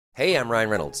Hey, I'm Ryan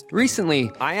Reynolds.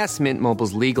 Recently, I asked Mint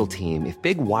Mobile's legal team if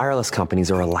big wireless companies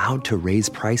are allowed to raise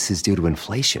prices due to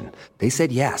inflation. They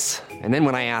said yes. And then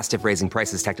when I asked if raising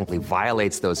prices technically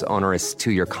violates those onerous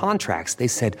two-year contracts, they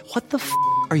said, "What the f***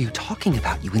 are you talking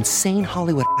about, you insane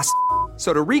Hollywood ass?"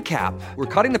 So to recap, we're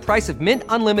cutting the price of Mint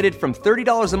Unlimited from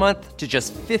 $30 a month to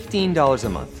just $15 a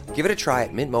month. Give it a try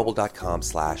at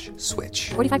mintmobile.com/switch.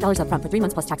 $45 up front for 3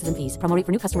 months plus taxes and fees. Promo rate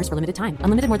for new customers for limited time.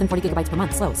 Unlimited more than 40 gigabytes per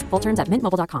month. Slows full terms at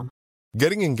mintmobile.com.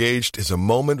 Getting engaged is a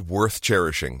moment worth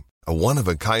cherishing. A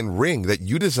one-of-a-kind ring that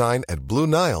you design at Blue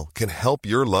Nile can help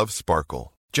your love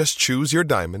sparkle. Just choose your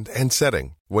diamond and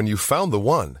setting. When you've found the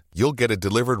one, you'll get it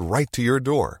delivered right to your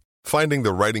door. Finding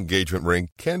the right engagement ring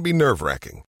can be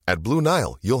nerve-wracking. At Blue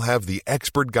Nile, you'll have the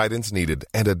expert guidance needed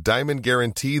and a diamond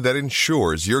guarantee that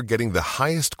ensures you're getting the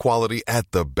highest quality at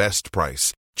the best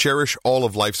price. Cherish all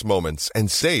of life's moments and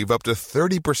save up to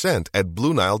 30% at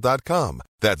BlueNile.com.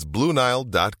 That's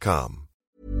BlueNile.com.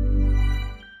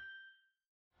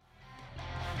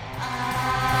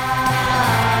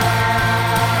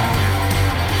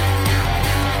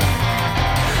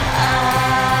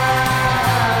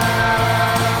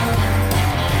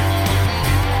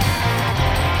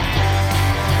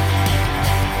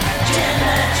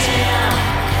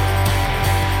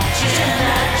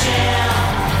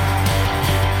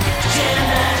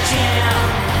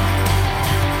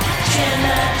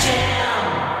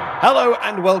 Hello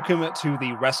and welcome to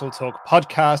the Wrestle Talk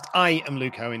podcast. I am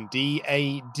Luke Owen,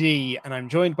 DAD, and I'm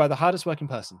joined by the hardest working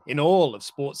person in all of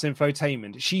sports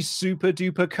infotainment. She's super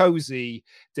duper cozy,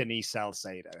 Denise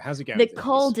Salcedo. How's it going? The Denise?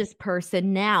 coldest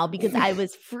person now, because I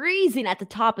was freezing at the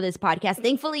top of this podcast.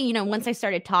 Thankfully, once I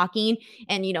started talking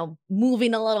and,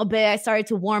 moving a little bit, I started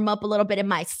to warm up a little bit in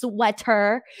my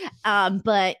sweater.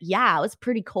 But yeah, it was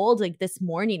pretty cold like this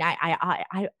morning. I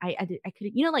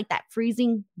could, like that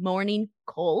freezing morning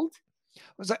cold.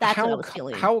 Was that, That's what I was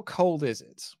feeling. How cold is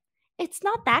it? It's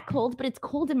not that cold, but it's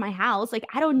cold in my house. Like,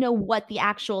 I don't know what the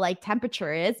actual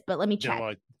temperature is, but let me check.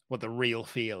 Like what the real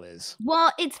feel is.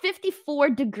 Well, it's 54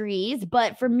 degrees,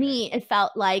 but for me, it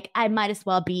felt like I might as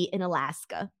well be in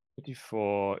Alaska.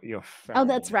 54, you're Fahrenheit. Oh,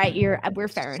 that's right. We're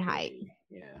Fahrenheit.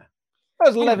 Yeah. That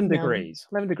was 11 degrees.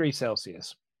 11 degrees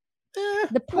Celsius.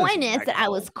 The point is that I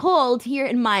was cold here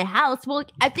in my house. Well,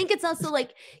 I think it's also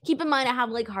keep in mind I have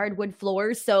hardwood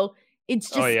floors, so it's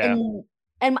just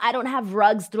and I don't have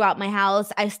rugs throughout my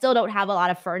house. I still don't have a lot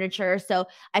of furniture, so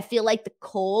I feel like the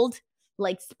cold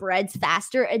spreads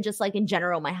faster, and just in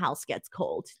general my house gets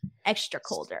cold, extra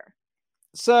colder.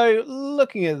 So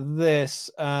looking at this,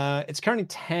 it's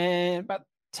currently about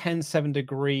 7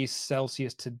 degrees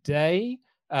Celsius today,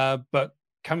 but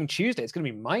coming Tuesday it's going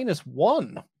to be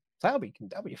 -1. That'll be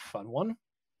a fun one.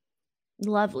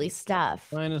 Lovely stuff.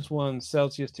 -1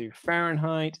 Celsius to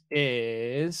Fahrenheit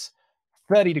is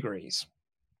 30 degrees.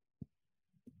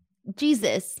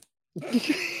 Jesus.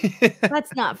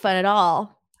 That's not fun at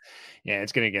all. Yeah,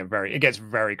 it's gonna gets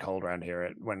very cold around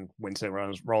here when winter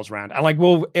rolls around. And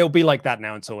it'll be like that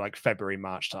now until February,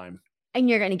 March time. And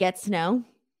you're gonna get snow?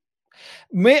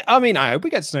 I hope we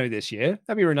get snow this year.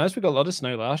 That'd be really nice. We got a lot of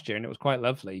snow last year and it was quite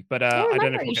lovely. But I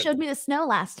don't know if you showed me the snow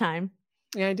last time.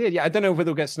 Yeah, I did. Yeah, I don't know if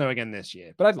we'll get snow again this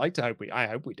year, but I'd like to I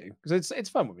hope we do, because it's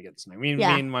fun when we get the snow. Me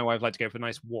and my wife like to go for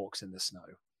nice walks in the snow.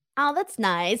 Oh, that's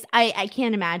nice. I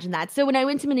can't imagine that. So when I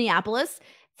went to Minneapolis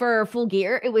for Full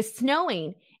Gear, it was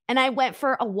snowing. And I went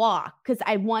for a walk because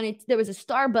there was a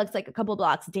Starbucks a couple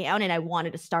blocks down, and I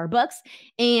wanted a Starbucks.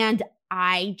 And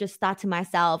I just thought to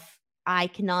myself, I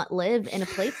cannot live in a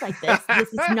place like this.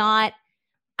 This is not,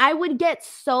 I would get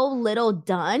so little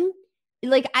done.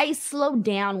 I slow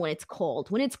down when it's cold.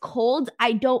 When it's cold,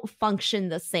 I don't function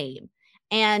the same.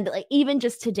 And even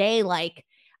just today,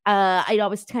 I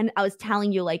was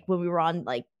telling you when we were on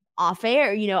off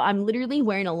air, I'm literally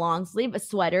wearing a long sleeve, a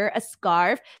sweater, a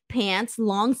scarf, pants,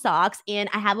 long socks, and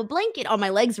I have a blanket on my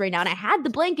legs right now. And I had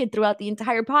the blanket throughout the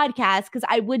entire podcast because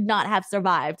I would not have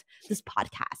survived this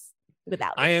podcast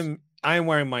without it. I'm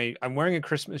wearing a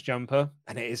Christmas jumper,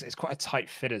 and it's quite a tight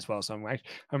fit as well. So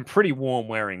I'm pretty warm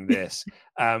wearing this.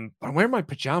 But I'm wearing my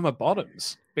pajama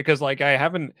bottoms because I've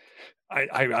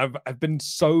been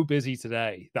so busy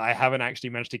today that I haven't actually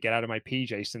managed to get out of my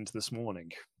PJ since this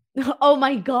morning. Oh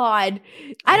my God.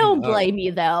 I don't blame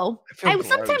you though. I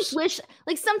sometimes wish,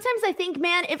 sometimes I think,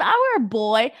 man, if I were a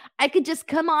boy, I could just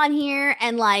come on here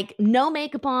and no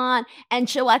makeup on and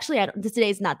show. Actually,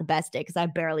 today's not the best day because I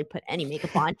barely put any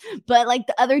makeup on. But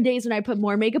the other days when I put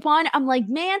more makeup on, I'm like,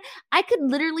 man, I could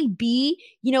literally be,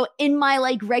 in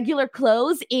my regular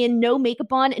clothes and no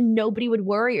makeup on, and nobody would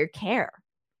worry or care.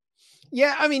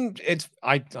 Yeah, I mean,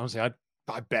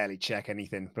 I barely check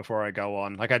anything before I go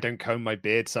on. Like, I don't comb my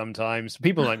beard sometimes.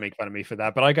 People might make fun of me for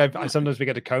that, but I sometimes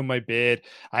forget to comb my beard.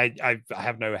 I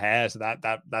have no hair, so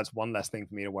that's one less thing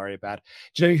for me to worry about.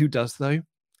 Do you know who does though?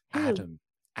 Who?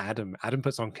 Adam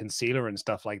puts on concealer and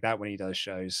stuff like that when he does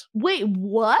shows. Wait,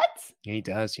 what? He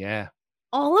does, yeah.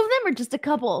 All of them or just a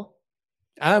couple?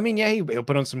 I mean, yeah, he'll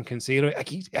put on some concealer. Like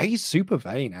he's super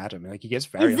vain, Adam. Like he gets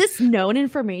very. Is this known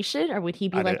information, or would he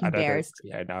be I like don't know. embarrassed?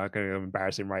 Yeah, no, I'm gonna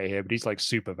embarrass him right here. But he's like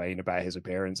super vain about his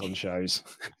appearance on shows.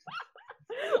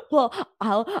 Well,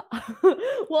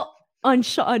 well, on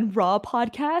Sean Raw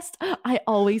podcast, I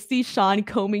always see Sean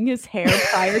combing his hair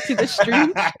prior to the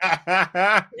stream.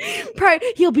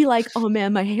 He'll be like, "Oh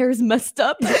man, my hair is messed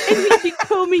up," and he'll be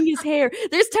combing his hair.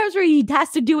 There's times where he has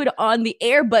to do it on the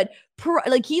air, but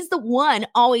like he's the one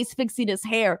always fixing his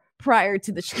hair prior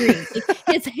to the stream. Like,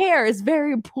 his hair is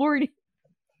very important.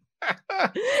 And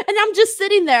I'm just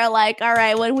sitting there like, all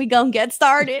right, when we gonna get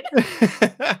started?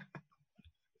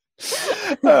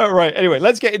 Right. Anyway,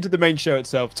 let's get into the main show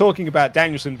itself. Talking about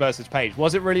Danielson versus Page.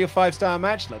 Was it really a 5-star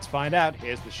match? Let's find out.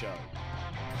 Here's the show.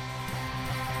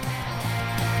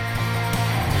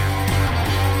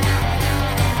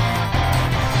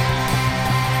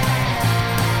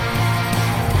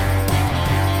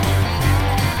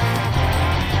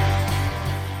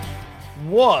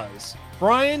 Was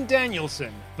Bryan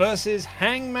Danielson versus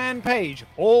Hangman Page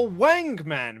or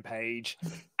Wangman Page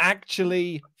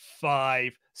actually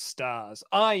 5 stars?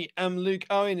 I am Luke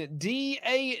Owen,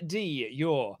 DAD,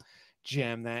 your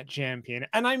Jam That Champion,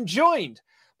 and I'm joined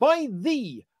by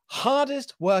the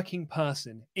hardest working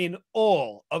person in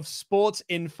all of sports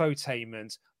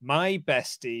infotainment, my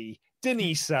bestie,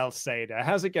 Denise Salcedo.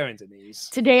 How's it going, Denise?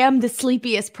 Today, I'm the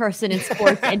sleepiest person in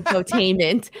sports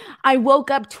infotainment. I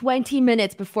woke up 20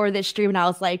 minutes before this stream and I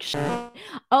was like,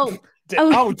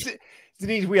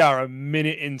 Denise, we are a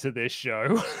minute into this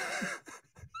show.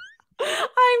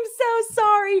 I'm so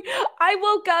sorry. I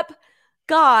woke up,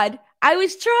 I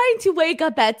was trying to wake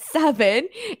up at 7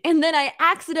 and then I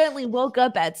accidentally woke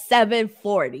up at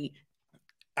 7:40.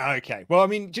 Okay. Well, I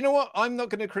mean, do you know what? I'm not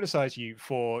going to criticize you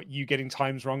for you getting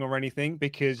times wrong or anything,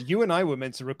 because you and I were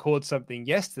meant to record something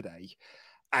yesterday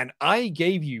and I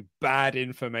gave you bad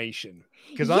information.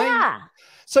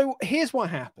 So here's what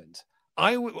happened.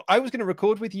 I was going to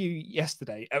record with you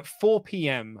yesterday at 4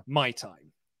 p.m. my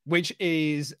time, which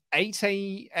is 8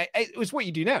 a.m. It was what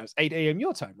you do now. It's 8 a.m.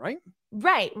 your time, right?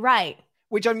 Right.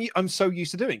 Which I'm so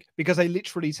used to doing, because I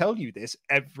literally tell you this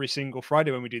every single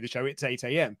Friday when we do the show. It's 8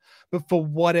 a.m. But for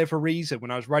whatever reason,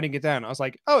 when I was writing it down, I was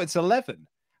like, oh, it's 11.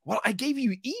 Well, I gave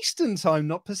you Eastern time,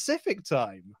 not Pacific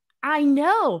time. I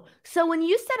know. So when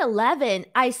you said 11,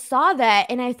 I saw that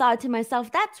and I thought to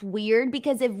myself, that's weird,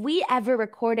 because if we ever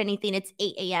record anything, it's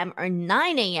 8 a.m. or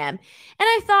 9 a.m. And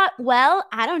I thought, well,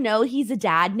 I don't know. He's a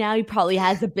dad now. He probably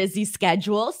has a busy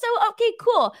schedule. So, okay,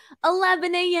 cool.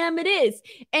 11 a.m. it is.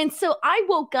 And so I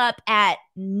woke up at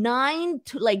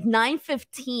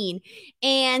 9:15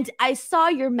 and I saw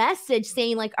your message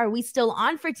saying like, are we still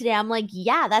on for today? I'm like,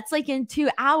 yeah, that's like in 2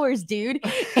 hours, dude.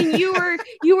 And you were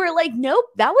like, nope,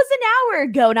 that was an hour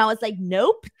ago. And I was like,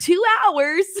 nope, 2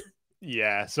 hours.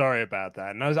 Yeah, sorry about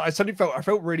that. And I suddenly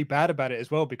felt really bad about it as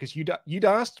well, because you'd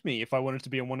asked me if I wanted to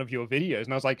be on one of your videos,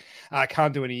 and I was like, I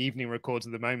can't do any evening records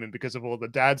at the moment because of all the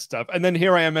dad stuff. And then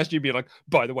here I am messaging you like,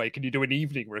 by the way, can you do an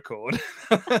evening record?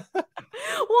 Well,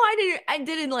 I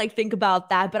didn't like think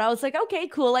about that, but I was like, okay,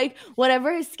 cool. Like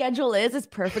whatever his schedule is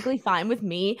perfectly fine with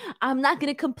me. I'm not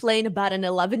going to complain about an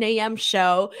 11 a.m.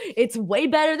 show. It's way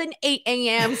better than 8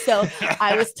 a.m. So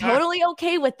I was totally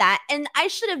okay with that. And I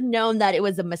should have known that it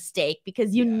was a mistake,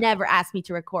 because you never asked me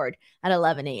to record at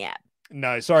 11 a.m.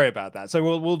 No, sorry about that. So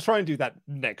we'll try and do that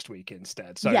next week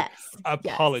instead. So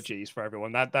apologies for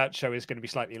everyone. That show is going to be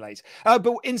slightly late. But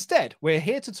instead, we're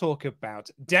here to talk about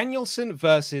Danielson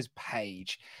versus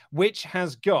Page, which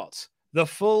has got the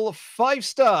full 5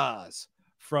 stars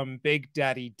from Big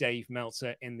Daddy Dave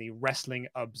Meltzer in the Wrestling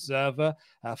Observer.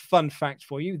 Fun fact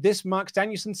for you, this marks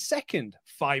Danielson's second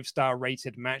 5-star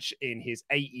rated match in his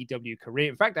AEW career.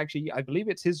 In fact, actually, I believe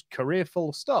it's his career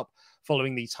full stop,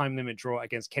 following the time limit draw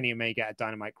against Kenny Omega at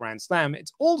Dynamite Grand Slam.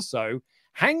 It's also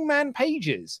Hangman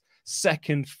Page's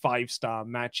second 5-star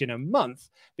match in a month,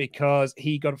 because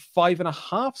he got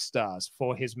 5.5 stars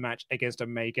for his match against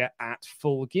Omega at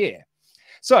Full Gear.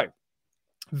 So,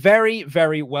 very,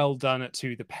 very well done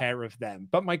to the pair of them.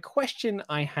 But my question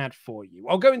I had for you,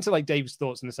 I'll go into like Dave's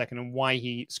thoughts in a second and why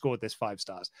he scored this 5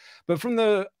 stars. But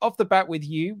off the bat with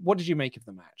you, what did you make of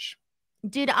the match?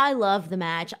 Dude, I love the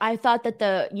match. I thought that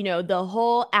the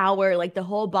whole hour, like the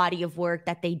whole body of work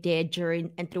that they did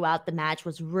during and throughout the match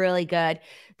was really good.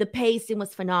 The pacing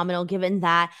was phenomenal given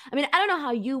that. I mean, I don't know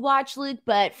how you watch, Luke,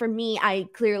 but for me, I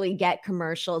clearly get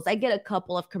commercials. I get a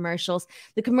couple of commercials.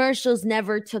 The commercials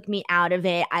never took me out of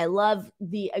it. I love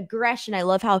the aggression. I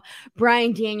love how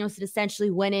Bryan Danielson essentially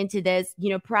went into this,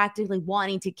 practically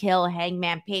wanting to kill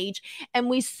Hangman Page. And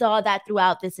we saw that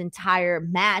throughout this entire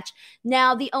match.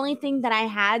 Now, the only thing that I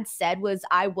had said was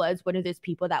I was one of those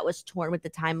people that was torn with the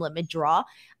time limit draw.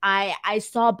 I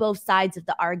saw both sides of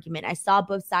the argument. I saw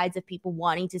both sides of people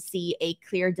wanting to see a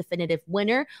clear, definitive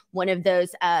winner. One of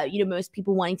those, most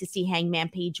people wanting to see Hangman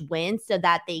Page win so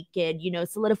that they could,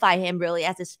 solidify him really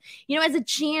as as a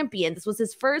champion. This was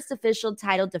his first official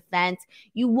title defense.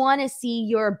 You want to see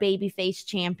your babyface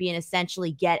champion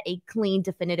essentially get a clean,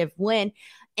 definitive win.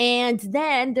 And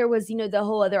then there was, the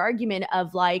whole other argument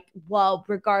of like, well,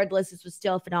 regardless, this was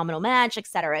still a phenomenal match, et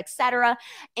cetera, et cetera.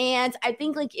 And I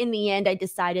think like in the end, I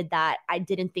decided that I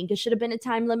didn't think it should have been a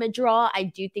time limit draw. I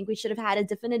do think we should have had a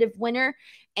definitive winner.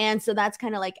 And so that's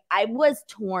kind of like, I was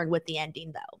torn with the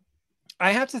ending though.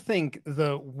 I have to think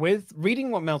that with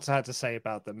reading what Meltzer had to say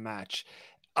about the match,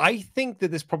 I think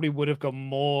that this probably would have got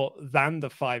more than the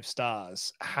 5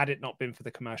 stars had it not been for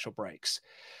the commercial breaks.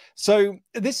 So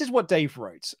this is what Dave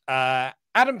wrote.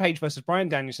 Adam Page versus Bryan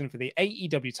Danielson for the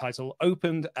AEW title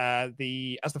opened as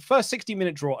the first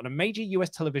 60-minute draw on a major US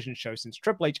television show since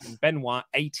Triple H and Benoit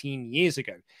 18 years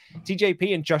ago.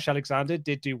 TJP and Josh Alexander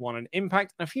did do one on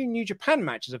Impact, and a few New Japan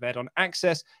matches have aired on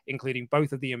Access, including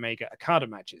both of the Omega Okada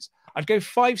matches. I'd go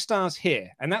 5 stars here,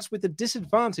 and that's with the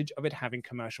disadvantage of it having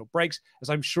commercial breaks, as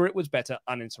I'm sure it was better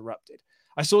uninterrupted.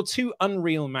 I saw 2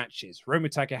 unreal matches, Roma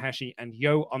Takahashi and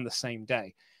Yo on the same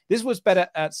day. This was better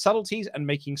at subtleties and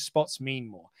making spots mean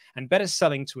more, and better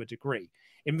selling to a degree.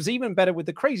 It was even better with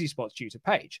the crazy spots due to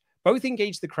Page. Both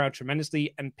engaged the crowd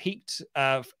tremendously and peaked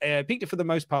it for the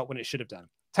most part when it should have done.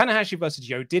 Tanahashi versus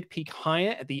Yo did peak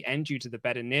higher at the end due to the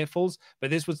better near falls, but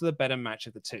this was the better match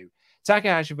of the 2.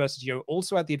 Takahashi versus Yo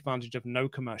also had the advantage of no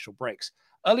commercial breaks.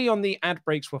 Early on, the ad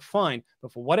breaks were fine,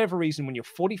 but for whatever reason, when you're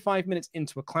 45 minutes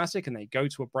into a classic and they go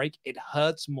to a break, it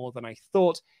hurts more than I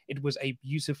thought. It was a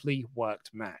beautifully worked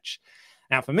match.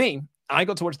 Now, for me, I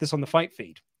got to watch this on the Fight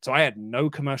feed, so I had no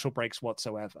commercial breaks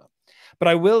whatsoever. But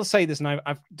I will say this, and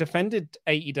I've defended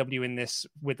AEW in this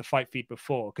with the Fight feed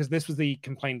before, because this was the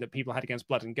complaint that people had against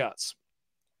Blood and Guts,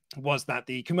 was that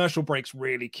the commercial breaks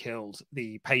really killed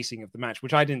the pacing of the match,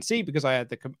 which I didn't see because I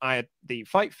had the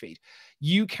Fight feed.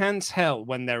 You can tell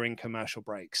when they're in commercial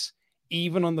breaks.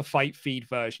 Even on the Fight feed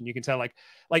version, you can tell,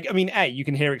 you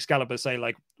can hear Excalibur say,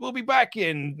 like, we'll be back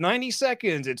in 90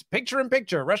 seconds. It's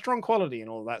picture-in-picture, restaurant quality, and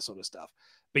all that sort of stuff.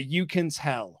 But you can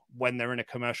tell when they're in a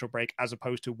commercial break as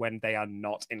opposed to when they are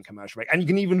not in commercial break. And you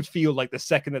can even feel like the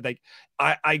second that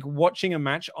I watching a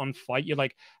match on Fight, you're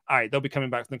like, all right, they'll be coming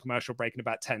back from the commercial break in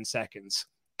about 10 seconds.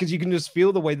 Because you can just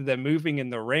feel the way that they're moving in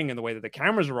the ring and the way that the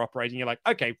cameras are operating. You're like,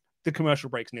 okay, the commercial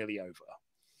break's nearly over.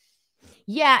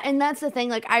 Yeah, and that's the thing.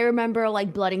 Like, I remember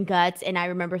like Blood and Guts, and I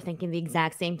remember thinking the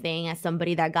exact same thing as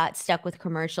somebody that got stuck with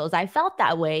commercials. I felt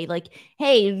that way. Like,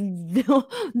 hey,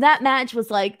 that match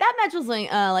was like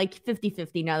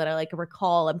 50-50 now that I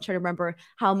recall. I'm trying to remember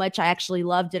how much I actually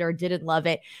loved it or didn't love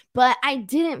it. But I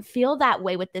didn't feel that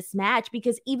way with this match,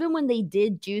 because even when they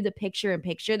did do the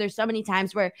picture-in-picture, there's so many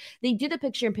times where they do the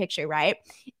picture-in-picture, right?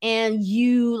 And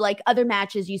you, like other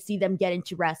matches, you see them get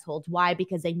into rest holds. Why?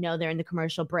 Because they know they're in the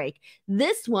commercial break.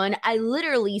 This one, I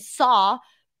literally saw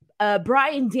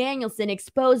Bryan Danielson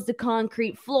expose the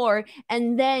concrete floor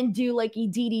and then do like a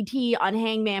DDT on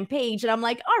Hangman Page. And I'm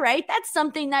like, all right, that's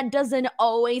something that doesn't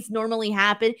always normally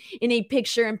happen in a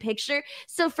picture-in-picture.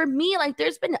 So for me, like,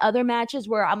 there's been other matches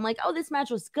where I'm like, oh, this match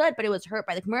was good, but it was hurt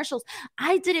by the commercials.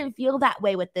 I didn't feel that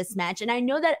way with this match. And I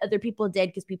know that other people did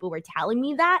because people were telling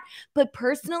me that. But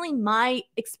personally, my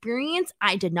experience,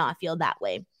 I did not feel that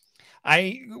way.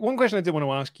 One question I did want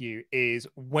to ask you is,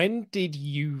 when did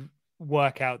you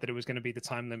work out that it was going to be the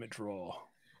time limit draw?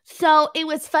 So it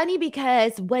was funny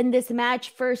because when this match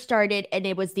first started and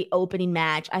it was the opening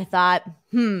match, I thought,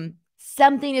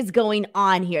 something is going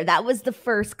on here. That was the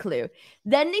first clue.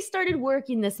 Then they started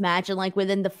working this match, and like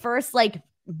within the first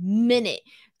minute,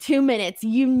 2 minutes,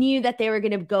 you knew that they were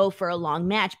going to go for a long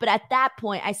match. But at that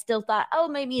point, I still thought, oh,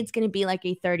 maybe it's going to be like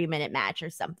a 30-minute match or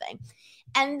something.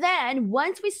 And then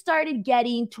once we started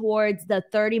getting towards the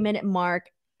 30-minute mark,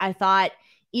 I thought,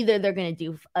 either they're going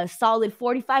to do a solid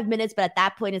 45 minutes, but at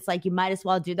that point, it's like you might as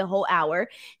well do the whole hour.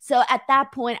 So at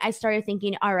that point, I started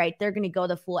thinking, all right, they're going to go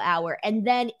the full hour. And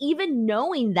then even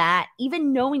knowing that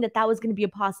that was going to be a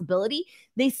possibility,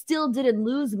 they still didn't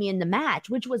lose me in the match,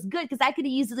 which was good because I could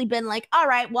have easily been like, all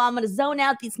right, well, I'm going to zone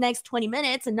out these next 20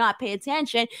 minutes and not pay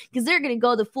attention because they're going to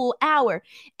go the full hour.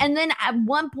 And then at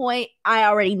one point, I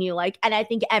already knew, like, and I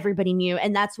think everybody knew.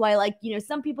 And that's why, like, you know,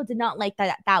 some people did not like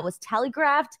that was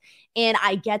telegraphed. And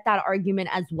I get that argument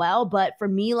as well. But for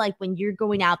me, like, when you're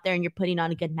going out there and you're putting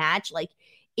on a good match, like,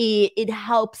 it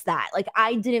helps that. Like,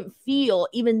 I didn't feel,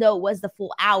 even though it was the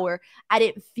full hour, I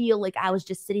didn't feel like I was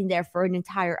just sitting there for an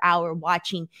entire hour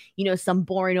watching, you know, some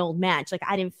boring old match. Like,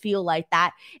 I didn't feel like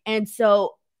that. And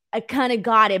so I kind of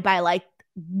got it by, like,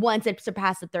 once it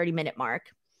surpassed the 30-minute mark.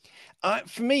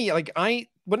 For me, like,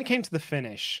 when it came to the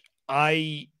finish,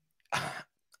 I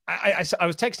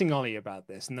was texting Ollie about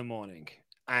this in the morning,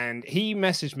 and he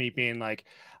messaged me being like,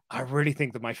 I really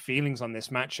think that my feelings on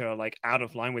this match are like out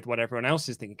of line with what everyone else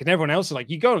is thinking. And everyone else is like,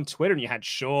 you go on Twitter and you had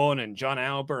Sean and John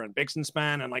Alber and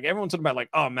Bixenspan, and like everyone's talking about like,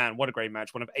 oh man, what a great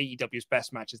match. One of AEW's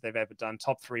best matches they've ever done.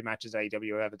 Top 3 matches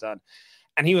AEW have ever done.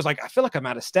 And he was like, I feel like I'm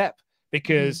out of step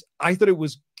because I thought it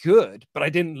was good, but I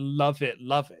didn't love it.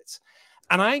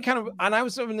 And I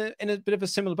was sort of in a bit of a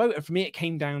similar boat. And for me, it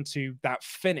came down to that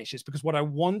finish. It's because what I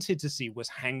wanted to see was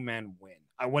Hangman win.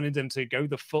 I wanted them to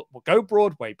go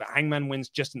Broadway, but Hangman wins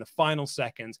just in the final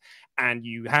seconds. And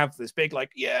you have this big,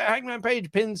 like, yeah, Hangman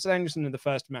Page pins Danielson in the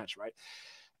first match, right?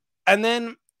 And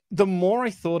then the more I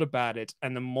thought about it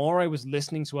and the more I was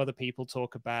listening to other people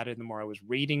talk about it, the more I was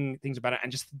reading things about it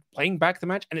and just playing back the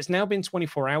match. And it's now been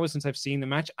 24 hours since I've seen the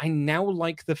match. I now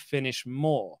like the finish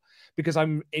more because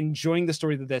I'm enjoying the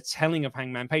story that they're telling of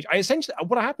Hangman Page.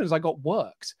 What happened is I got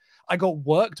worked. I got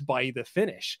worked by the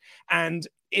finish. And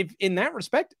if in that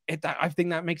respect, I think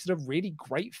that makes it a really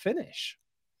great finish.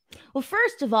 Well,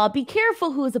 first of all, be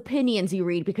careful whose opinions you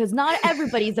read because not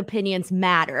everybody's opinions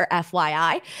matter,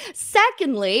 FYI.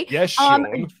 Secondly, yes,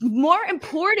 Sean. more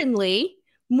importantly,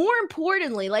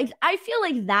 like, I feel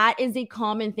like that is a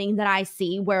common thing that I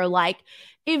see where, like,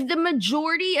 if the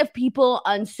majority of people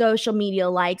on social media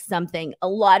like something, a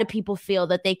lot of people feel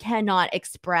that they cannot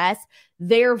express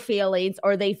their feelings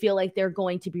or they feel like they're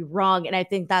going to be wrong. And I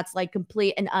think that's like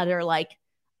complete and utter, like,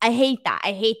 I hate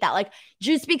that. Like,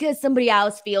 just because somebody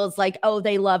else feels like, oh,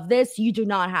 they love this, you do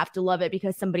not have to love it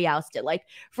because somebody else did. Like,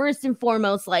 first and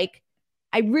foremost, like,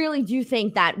 I really do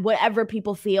think that whatever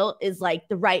people feel is like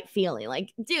the right feeling.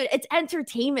 Like, dude, it's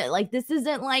entertainment. Like, this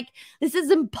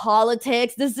isn't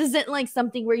politics. This isn't like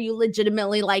something where you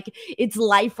legitimately, like, it's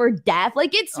life or death.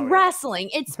 Like, it's wrestling.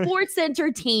 It's sports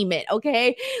entertainment.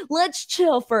 Okay. Let's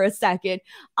chill for a second.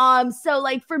 So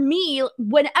like for me,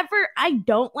 whenever I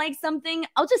don't like something,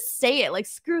 I'll just say it. Like,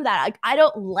 screw that. Like, I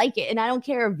don't like it. And I don't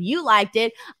care if you liked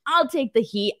it. I'll take the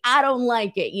heat. I don't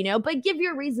like it, you know, but give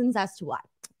your reasons as to why.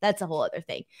 That's a whole other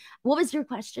thing. What was your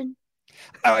question?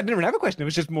 Oh, I didn't even have a question. It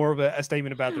was just more of a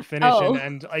statement about the finish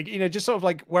and like, you know, just sort of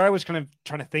like where I was kind of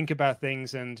trying to think about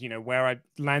things and, you know, where I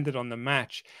landed on the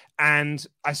match. And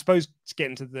I suppose to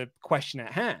get into the question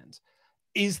at hand,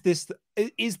 is this a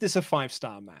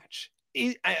 5-star match?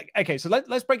 Okay, so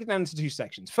let's break it down into 2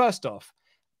 sections. First off,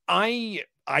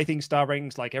 I think star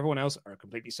ratings, like everyone else, are a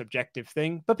completely subjective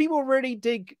thing, but people really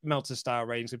dig Meltzer star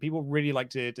ratings and people really like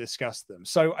to discuss them.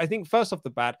 So I think first off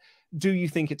the bat, do you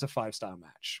think it's a 5-star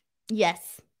match?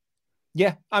 Yes.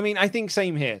 Yeah, I mean, I think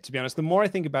same here, to be honest. The more I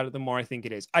think about it, the more I think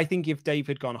it is. I think if Dave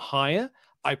had gone higher,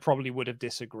 I probably would have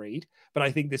disagreed, but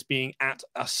I think this being at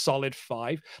a solid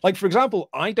 5, like, for example,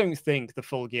 I don't think the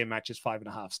Full Gear match is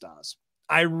 5.5 stars.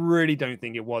 I really don't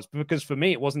think it was, because for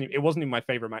me, it wasn't even my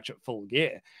favorite match at Full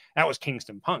Gear. That was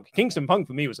Kingston Punk. Kingston Punk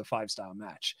for me was a 5-star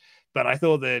match, but I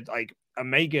thought that like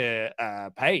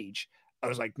Omega Page, I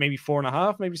was like maybe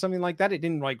 4.5, maybe something like that. It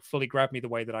didn't like fully grab me the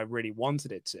way that I really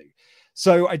wanted it to.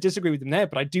 So I disagree with them there,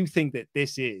 but I do think that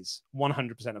this is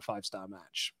 100% a 5-star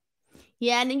match.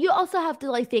 Yeah, and then you also have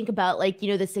to like think about like, you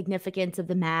know, the significance of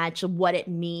the match, what it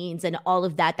means, and all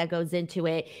of that goes into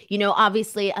it. You know,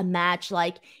 obviously a match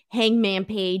like Hangman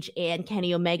Page and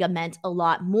Kenny Omega meant a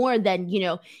lot more than, you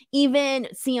know, even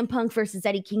CM Punk versus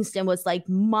Eddie Kingston was like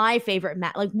my favorite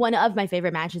match, like one of my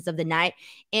favorite matches of the night.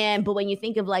 But when you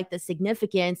think of like the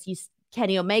significance,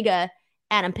 Kenny Omega,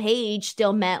 Adam Page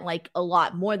still meant like a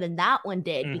lot more than that one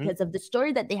did because of the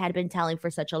story that they had been telling for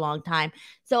such a long time.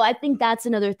 So I think that's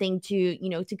another thing to, you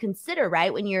know, to consider,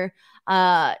 right? When you're,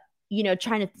 you know,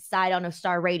 trying to decide on a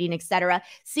star rating, etc.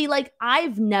 See, like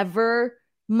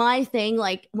my thing,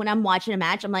 like when I'm watching a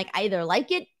match, I'm like, I either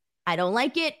like it, I don't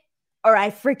like it, or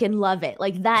I freaking love it.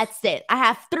 Like, that's it. I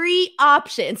have 3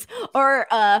 options. Or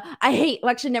I hate,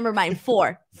 well, actually, never mind.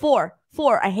 4.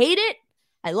 I hate it.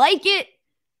 I like it.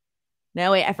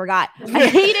 No, wait, I forgot. I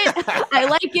hate it. I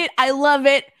like it. I love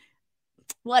it.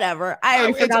 Whatever. I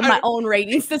already forgot my own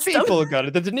rating system. People got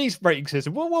it. The Denise rating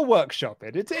system. We'll workshop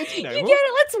it. It's you know. You get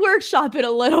it. Let's workshop it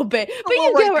a little bit. But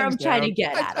you get where I'm trying to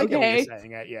get at, I get okay? what you're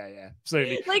saying. Yeah,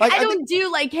 absolutely. Like I don't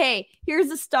do like, hey, here's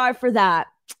a star for that.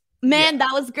 Man, that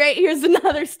was great. Here's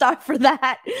another star for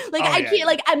that. Like I can't.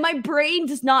 Like my brain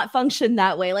does not function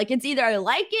that way. Like it's either I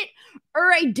like it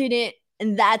or I didn't,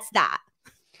 and that's that.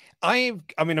 I'm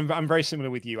very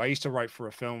similar with you. I used to write for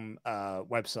a film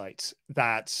website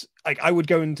that like I'd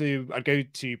go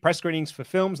to press screenings for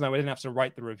films, and I didn't have to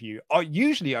write the review.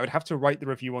 Usually I would have to write the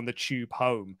review on the tube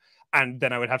home, and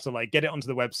then I would have to like get it onto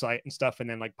the website and stuff, and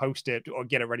then like post it or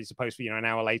get it ready to post for an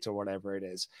hour later or whatever it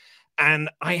is. And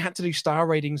I had to do star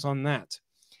ratings on that.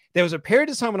 There was a period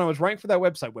of time when I was writing for that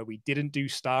website where we didn't do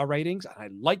star ratings. And I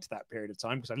liked that period of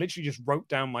time because I literally just wrote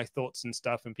down my thoughts and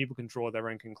stuff and people can draw their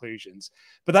own conclusions.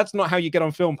 But that's not how you get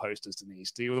on film posters,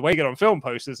 Denise. The way you get on film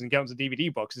posters and get onto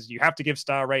DVD boxes, you have to give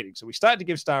star ratings. So we started to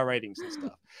give star ratings and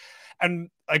stuff. And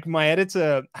like my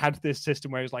editor had this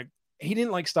system where he was like, he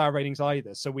didn't like star ratings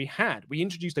either. So we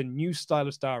introduced a new style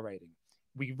of star rating.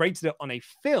 We rated it on a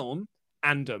film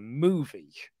and a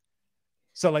movie.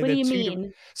 So like, what do you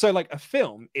mean? So like a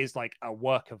film is like a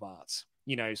work of art,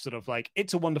 sort of like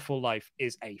It's a Wonderful Life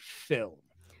is a film.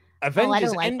 I don't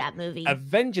like that movie.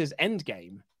 Avengers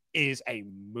Endgame is a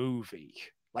movie.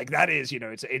 Like that is,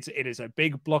 it is a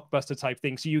big blockbuster type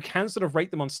thing. So you can sort of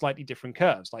rate them on slightly different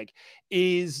curves. Like,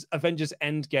 is Avengers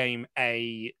Endgame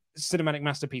a cinematic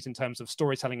masterpiece in terms of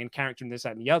storytelling and character and this,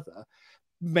 that, and the other?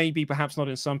 Maybe perhaps not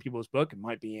in some people's book. It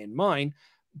might be in mine.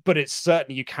 But it's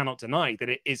certainly, you cannot deny that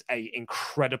it is a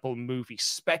incredible movie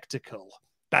spectacle.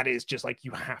 That is just like,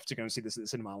 you have to go and see this at the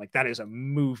cinema. Like that is a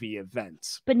movie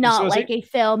event. But not like a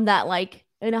film that like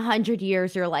in 100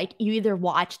 years, you're like, you either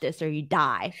watch this or you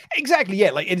die. Exactly.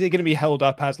 Yeah. Like, is it going to be held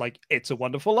up as like It's a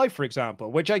Wonderful Life, for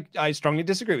example, which I strongly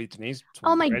disagree with, Denise.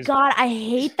 Oh my God. I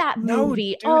hate that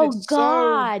movie. No, dude,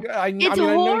 God. It's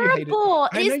horrible.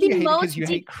 It's the most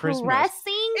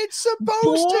depressing, it's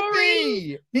supposed to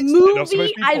be. It's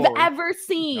movie I've ever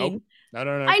seen. Nope.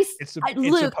 No.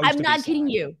 Luke, I'm not kidding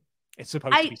you. It's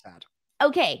supposed to be sad.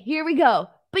 Okay, here we go.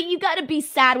 But you got to be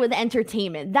sad with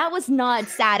entertainment. That was not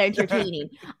sad entertaining.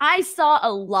 I saw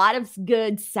a lot of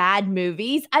good sad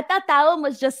movies. I thought that one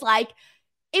was just like,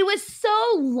 it was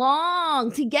so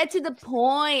long to get to the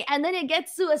point, and then it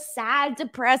gets to a sad,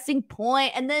 depressing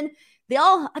point, and then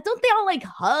don't they all like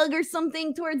hug or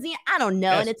something towards the end? I don't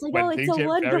know. Yes, and it's like, oh, it's a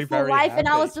wonderful very, very life. Happy. And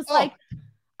I was just like,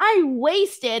 I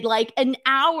wasted like an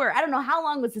hour. I don't know, how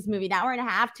long was this movie? An hour and a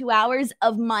half, 2 hours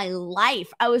of my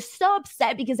life. I was so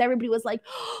upset because everybody was like,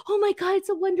 oh my God, It's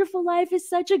a Wonderful Life is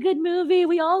such a good movie.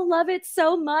 We all love it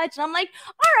so much. And I'm like,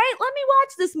 all right, let me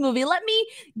watch this movie. Let me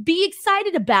be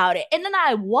excited about it. And then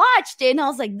I watched it and I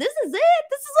was like, this is it.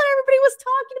 This is what everybody was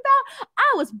talking about.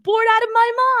 I was bored out of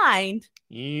my mind.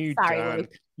 You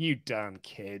done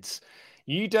kids.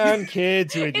 You done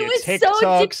kids with your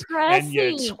TikToks and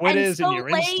your Twitters and your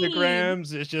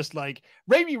Instagrams. It's just like,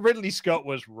 maybe Ridley Scott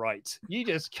was right. You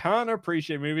just can't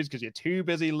appreciate movies because you're too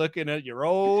busy looking at your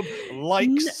old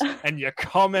likes and your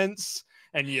comments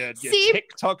and your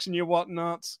TikToks and your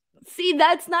whatnots. See,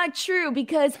 that's not true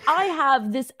because I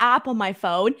have this app on my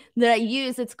phone that I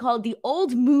use. It's called the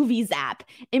Old Movies app.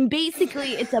 And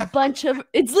basically it's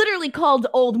it's literally called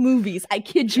Old Movies. I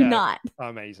kid you not.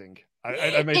 Amazing.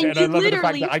 I love the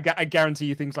fact that I guarantee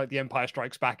you things like The Empire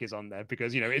Strikes Back is on there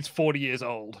because, it's 40 years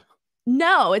old.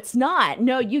 No, it's not.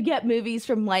 No, you get movies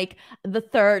from like the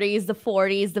 30s, the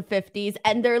 40s, the 50s,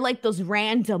 and they're like those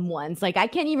random ones. Like I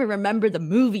can't even remember the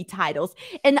movie titles.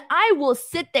 And I will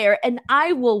sit there and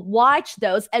I will watch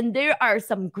those. And there are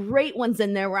some great ones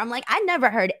in there where I'm like, I never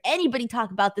heard anybody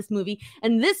talk about this movie.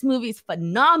 And this movie's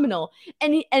phenomenal.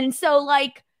 And so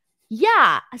like,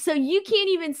 yeah, so you can't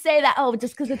even say that, oh,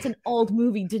 just because it's an old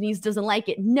movie, Denise doesn't like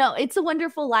it. No, It's a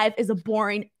Wonderful Life is a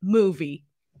boring movie.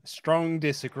 Strong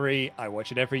disagree. I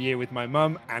watch it every year with my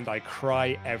mum, and I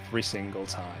cry every single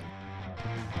time.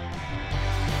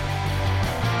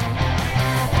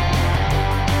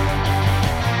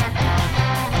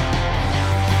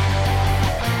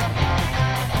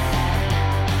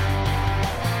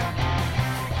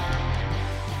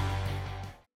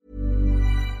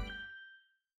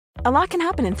 A lot can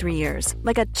happen in 3 years,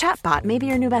 like a chatbot may be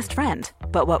your new best friend.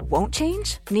 But what won't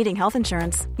change? Needing health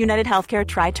insurance. United Healthcare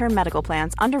Tri-Term Medical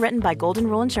Plans, underwritten by Golden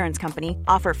Rule Insurance Company,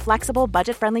 offer flexible,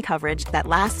 budget-friendly coverage that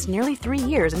lasts nearly 3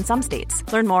 years in some states.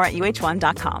 Learn more at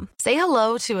uh1.com. Say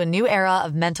hello to a new era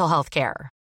of mental health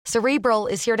care. Cerebral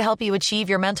is here to help you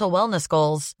achieve your mental wellness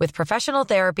goals with professional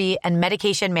therapy and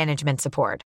medication management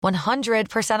support.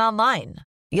 100% online.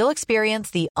 You'll experience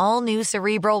the all-new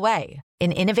Cerebral Way,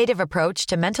 an innovative approach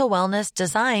to mental wellness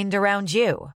designed around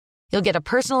you. You'll get a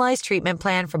personalized treatment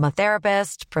plan from a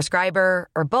therapist, prescriber,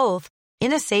 or both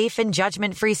in a safe and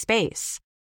judgment-free space.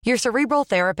 Your Cerebral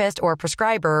therapist or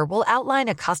prescriber will outline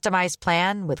a customized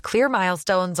plan with clear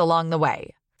milestones along the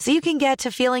way, so you can get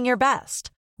to feeling your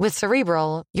best. With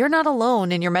Cerebral, you're not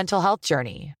alone in your mental health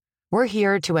journey. We're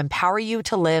here to empower you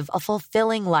to live a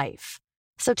fulfilling life.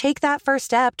 So take that first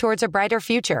step towards a brighter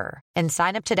future and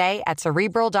sign up today at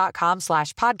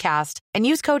Cerebral.com/podcast and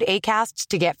use code ACAST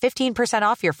to get 15%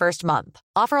 off your first month.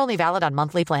 Offer only valid on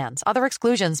monthly plans. Other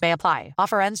exclusions may apply.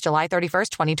 Offer ends July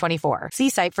 31st, 2024.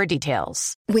 See site for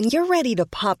details. When you're ready to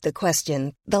pop the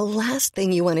question, the last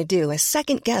thing you want to do is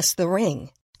second-guess the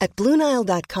ring. At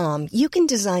BlueNile.com, you can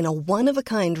design a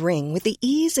one-of-a-kind ring with the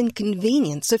ease and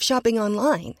convenience of shopping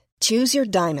online. Choose your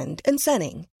diamond and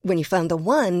setting. When you find the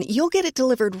one, you'll get it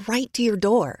delivered right to your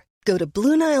door. Go to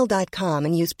BlueNile.com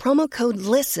and use promo code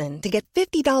LISTEN to get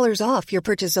 $50 off your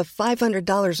purchase of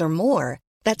 $500 or more.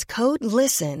 That's code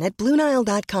LISTEN at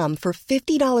BlueNile.com for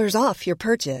 $50 off your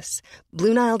purchase.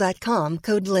 BlueNile.com,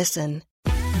 code LISTEN.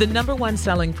 The number one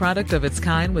selling product of its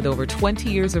kind with over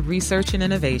 20 years of research and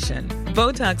innovation.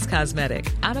 Botox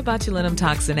Cosmetic, out of botulinum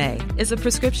toxin A, is a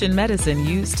prescription medicine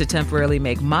used to temporarily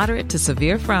make moderate to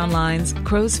severe frown lines,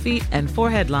 crow's feet, and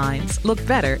forehead lines look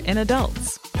better in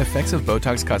adults. Effects of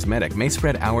Botox Cosmetic may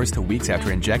spread hours to weeks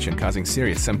after injection, causing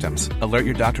serious symptoms. Alert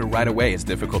your doctor right away as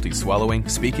difficulty swallowing,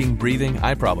 speaking, breathing,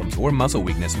 eye problems, or muscle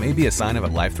weakness may be a sign of a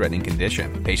life-threatening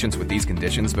condition. Patients with these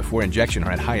conditions before injection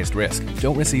are at highest risk.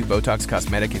 Don't receive Botox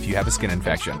Cosmetic if you have a skin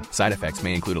infection. Side effects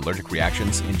may include allergic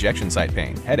reactions, injection site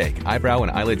pain, headache, eyebrow and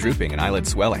eyelid drooping, and eyelid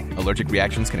swelling. Allergic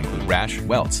reactions can include rash,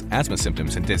 welts, asthma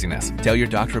symptoms, and dizziness. Tell your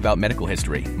doctor about medical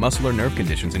history, muscle or nerve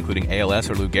conditions including ALS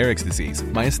or Lou Gehrig's disease,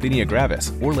 myasthenia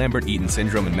gravis, or Lambert-Eaton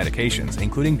syndrome and medications,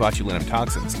 including botulinum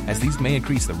toxins, as these may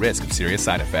increase the risk of serious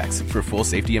side effects. For full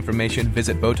safety information,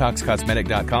 visit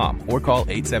BotoxCosmetic.com or call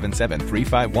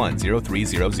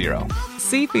 877-351-0300.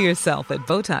 See for yourself at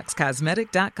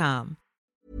BotoxCosmetic.com.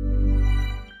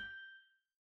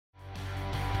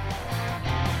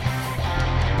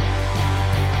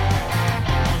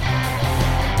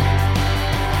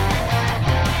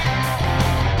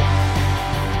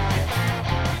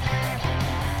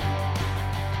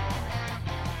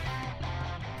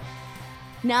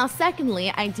 Now,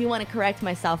 secondly, I do want to correct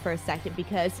myself for a second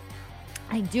because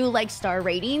I do like star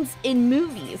ratings in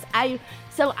movies.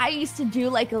 So I used to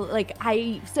do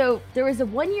so there was a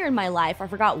 1 year in my life, I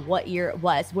forgot what year it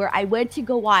was, where I went to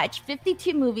go watch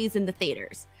 52 movies in the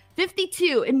theaters.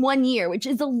 52 in 1 year, which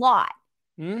is a lot.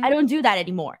 I don't do that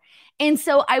anymore. And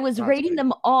so I was rating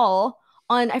them all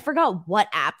on, I forgot what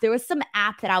app. There was some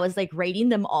app that I was like rating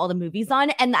them all the movies on,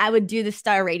 and I would do the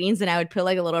star ratings and I would put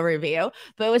like a little review,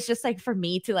 but it was just like for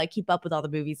me to like keep up with all the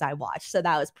movies I watched. So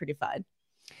that was pretty fun.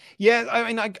 Yeah, I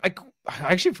mean, I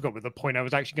actually forgot what the point I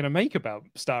was actually going to make about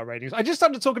star ratings. I just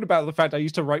started talking about the fact I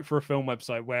used to write for a film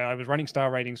website where I was running star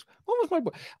ratings. What was my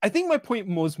point? I think my point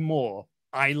was more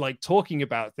I like talking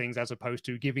about things as opposed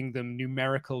to giving them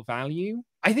numerical value.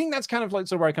 I think that's kind of like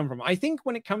where I come from. I think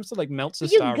when it comes to like Meltzer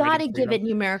star ratings, you gotta give it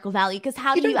numerical value, because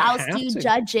how do you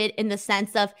judge it in the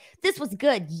sense of this was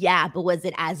good, yeah, but was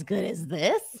it as good as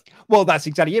this? Well, that's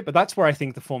exactly it. But that's where I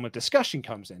think the form of discussion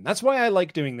comes in. That's why I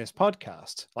like doing this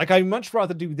podcast. Like, I much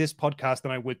rather do this podcast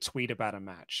than I would tweet about a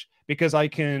match, because I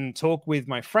can talk with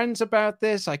my friends about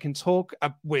this. I can talk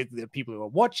with the people who are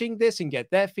watching this and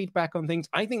get their feedback on things.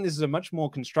 I think this is a much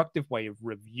more constructive way of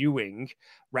reviewing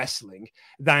wrestling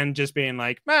than just being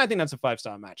like, man, I think that's a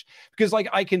 5-star match. Because like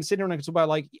I can sit here and I can talk about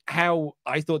like how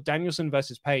I thought Danielson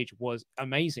versus Page was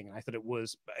amazing. And I thought it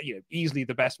was easily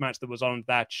the best match that was on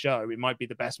that show. It might be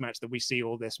the best match that we see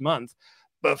all this month.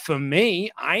 But for me,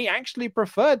 I actually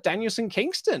preferred Danielson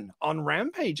Kingston on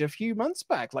Rampage a few months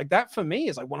back. Like that for me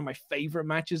is like one of my favorite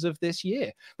matches of this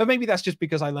year. But maybe that's just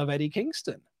because I love Eddie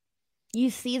Kingston. You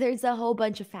see, there's a whole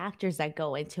bunch of factors that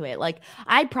go into it. Like,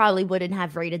 I probably wouldn't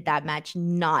have rated that match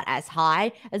not as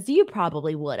high as you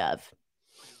probably would have.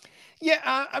 Yeah,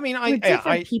 I mean, We're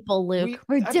different people, Luke.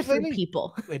 We're different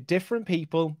people. We're different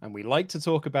people, and we like to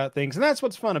talk about things, and that's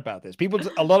what's fun about this.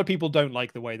 A lot of people don't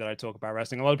like the way that I talk about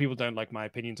wrestling. A lot of people don't like my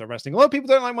opinions on wrestling. A lot of people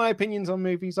don't like my opinions on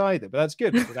movies either. But that's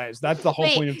good. That's the whole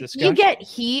point of discussion. You get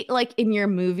heat like in your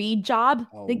movie job.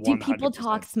 Oh, like, do 100%. people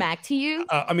talk smack to you?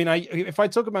 I mean, if I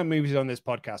talk about movies on this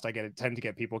podcast, I tend to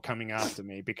get people coming after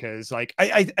me because, like,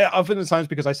 I oftentimes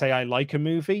because I say I like a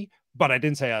movie, but I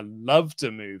didn't say I loved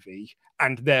a movie,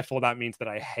 and therefore that means that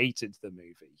I hated the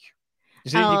movie.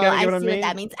 You see, I see what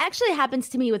that means. Actually, it happens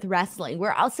to me with wrestling,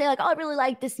 where I'll say like, "Oh, I really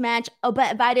like this match." Oh,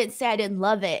 but if I didn't say I didn't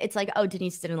love it, it's like, "Oh,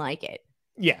 Denise didn't like it."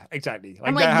 Yeah, exactly.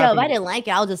 I'm like, no, if I didn't like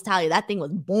it, I'll just tell you that thing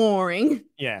was boring.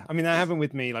 Yeah, I mean, that happened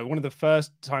with me. Like, one of the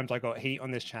first times I got heat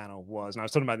on this channel was, and I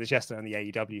was talking about this yesterday on the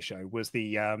AEW show, was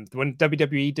the when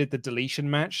WWE did the deletion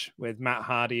match with Matt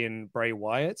Hardy and Bray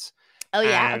Wyatt. Oh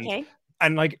yeah, okay.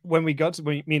 And like when me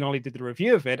and Ollie did the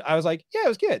review of it, I was like, yeah, it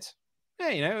was good. Yeah,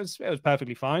 it was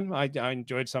perfectly fine. I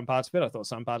enjoyed some parts of it. I thought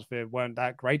some parts of it weren't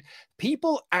that great.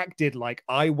 People acted like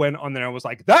I went on there and was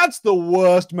like, that's the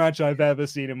worst match I've ever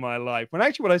seen in my life. When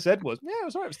actually what I said was, yeah, it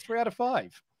was all right. It was 3 out of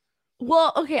 5.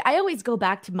 Well, okay, I always go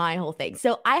back to my whole thing.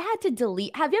 So I had to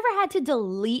delete. Have you ever had to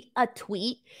delete a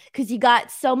tweet because you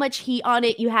got so much heat on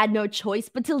it, you had no choice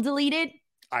but to delete it?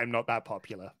 I'm not that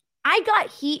popular. I got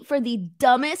heat for the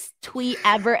dumbest tweet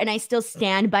ever, and I still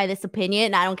stand by this opinion,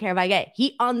 and I don't care if I get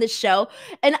heat on the show.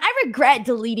 And I regret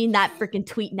deleting that freaking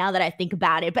tweet now that I think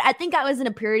about it. But I think I was in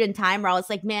a period in time where I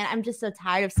was like, man, I'm just so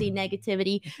tired of seeing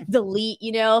negativity. Delete,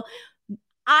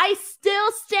 I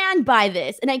still stand by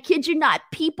this, and I kid you not.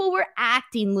 People were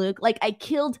acting, Luke, like I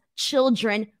killed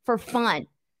children for fun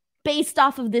based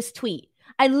off of this tweet.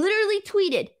 I literally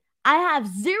tweeted, I have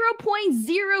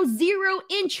 0.00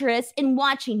 interest in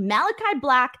watching Malachi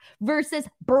Black versus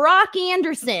Brock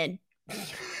Anderson.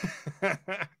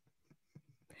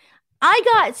 I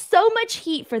got so much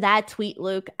heat for that tweet,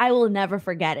 Luke. I will never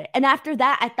forget it. And after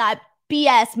that, I thought,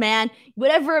 BS, man.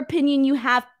 Whatever opinion you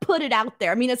have, put it out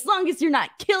there. I mean, as long as you're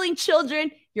not killing children,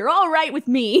 you're all right with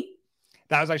me.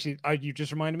 That was actually, you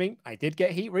just reminded me, I did get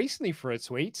heat recently for a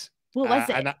tweet. What was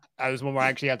it? And that was one where I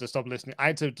actually had to stop listening. I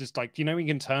had to just you know, you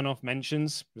can turn off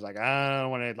mentions. It was like, I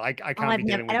don't want to, I can't be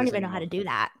dealing with I don't this even know anymore. how to do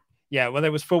that. Yeah, well,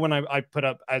 there was for when I put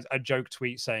up a joke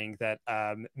tweet saying that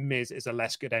Miz is a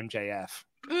less good MJF.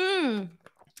 Yeah.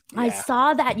 I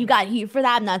saw that. You got heat for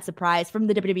that. I'm not surprised from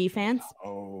the WWE fans.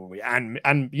 Oh,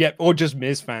 and yeah, or just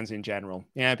Miz fans in general.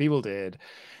 Yeah, people did.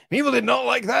 People did not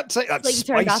like that. That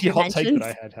spicy hot take that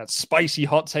I had. That spicy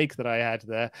hot take that I had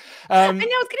there. I know.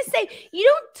 I was gonna say you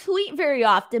don't tweet very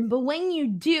often, but when you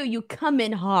do, you come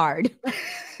in hard.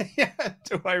 Yeah,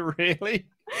 do I really?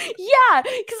 Yeah,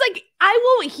 because like I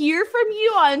won't hear from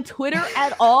you on Twitter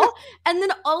at all, and then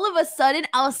all of a sudden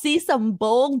I'll see some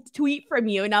bold tweet from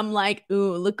you, and I'm like,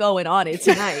 "Ooh, look going on it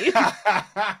tonight."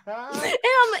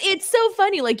 And it's so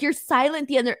funny. Like you're silent.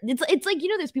 It's like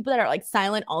there's people that are like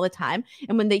silent all the time,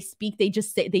 and when they speak, they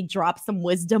just say they drop some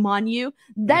wisdom on you.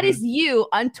 That is you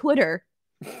on Twitter.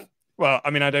 Well,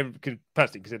 I mean, I don't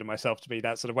personally consider myself to be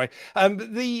that sort of way.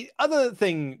 The other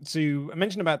thing to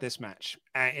mention about this match,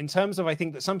 in terms of, I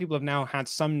think that some people have now had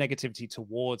some negativity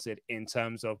towards it in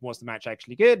terms of was the match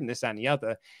actually good and this and the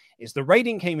other, is the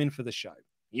rating came in for the show.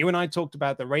 You and I talked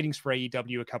about the ratings for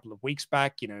AEW a couple of weeks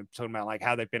back, talking about like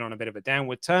how they've been on a bit of a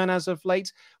downward turn as of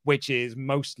late, which is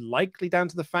most likely down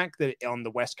to the fact that on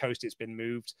the West Coast, it's been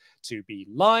moved to be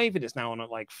live. It is now on at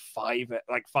like 5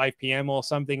 p.m. or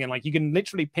something. And like, you can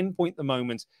literally pinpoint the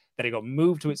moment that it got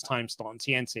moved to its time slot on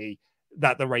TNT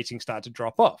that the ratings started to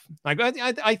drop off. Like,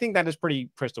 I think that is pretty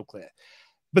crystal clear.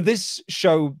 But this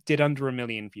show did under 1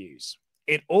 million views.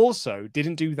 It also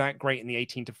didn't do that great in the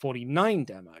 18 to 49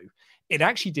 demo. It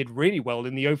actually did really well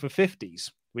in the over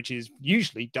 50s, which is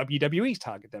usually WWE's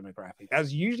target demographic.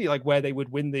 That's usually like where they would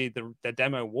win the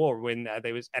demo war when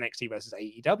there was NXT versus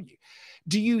AEW.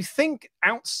 Do you think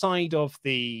outside of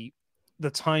the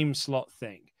time slot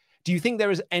thing, do you think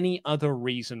there is any other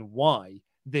reason why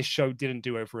this show didn't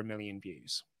do over 1 million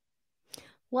views?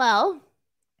 Well,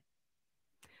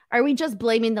 are we just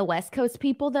blaming the West Coast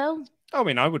people though? I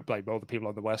mean, I would blame all the people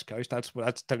on the West Coast. That's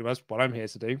what I'm here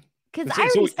to do. Because I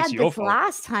already said this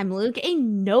last time, Luke, ain't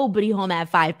nobody home at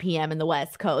 5 p.m. in the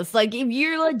West Coast. Like, if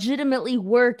you're legitimately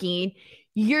working,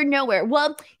 you're nowhere.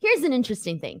 Well, here's an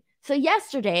interesting thing. So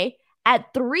yesterday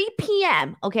at 3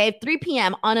 p.m., 3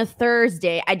 p.m. on a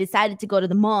Thursday, I decided to go to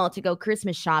the mall to go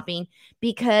Christmas shopping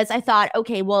because I thought,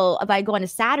 okay, well, if I go on a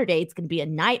Saturday, it's going to be a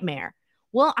nightmare.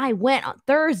 Well, I went on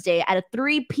Thursday at a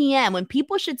 3 p.m. when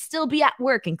people should still be at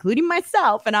work, including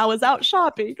myself, and I was out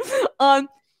shopping.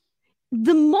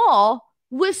 The mall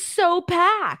was so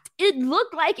packed. It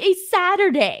looked like a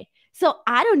Saturday. So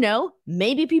I don't know.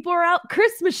 Maybe people are out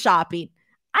Christmas shopping.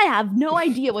 I have no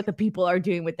idea what the people are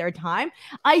doing with their time.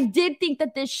 I did think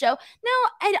that this show,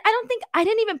 I don't think I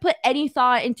didn't even put any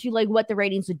thought into like what the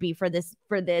ratings would be for this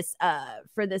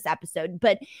episode.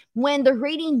 But when the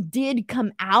rating did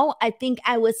come out, I think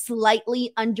I was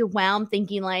slightly underwhelmed,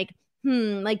 thinking like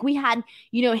we had,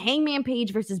 Hangman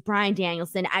Page versus Bryan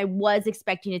Danielson. I was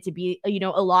expecting it to be,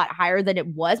 a lot higher than it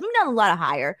was. Maybe not a lot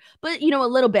higher, but, a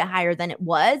little bit higher than it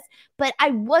was. But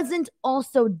I wasn't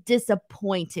also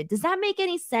disappointed. Does that make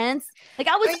any sense? Like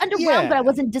I was underwhelmed, but I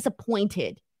wasn't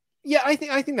disappointed. Yeah, I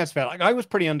think that's fair. Like I was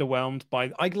pretty underwhelmed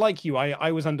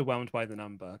I was underwhelmed by the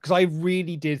number because I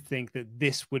really did think that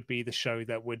this would be the show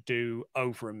that would do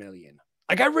over 1 million.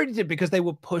 Like I really did, because they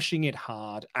were pushing it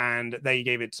hard and they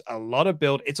gave it a lot of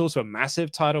build. It's also a massive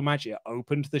title match. It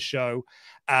opened the show.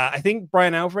 I think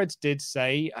Brian Alvarez did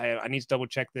say, I need to double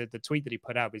check the tweet that he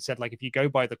put out. He said, like, if you go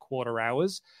by the quarter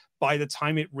hours, by the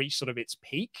time it reached sort of its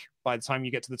peak, by the time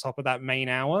you get to the top of that main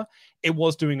hour, it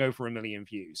was doing over 1 million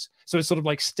views. So it's sort of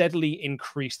like steadily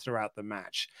increased throughout the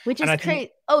match. Which is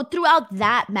crazy. Throughout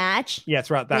that match? Yeah,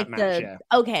 throughout that match, yeah.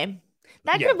 Okay.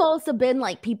 That could have also been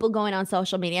like people going on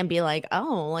social media and be like,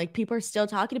 oh, like people are still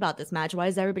talking about this match. Why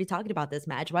is everybody talking about this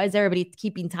match? Why is everybody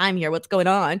keeping time here? What's going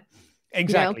on?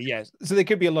 Exactly, yes. So there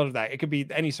could be a lot of that. It could be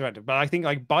any surrender. But I think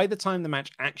like by the time the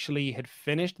match actually had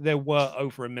finished, there were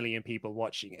over 1 million people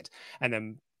watching it. And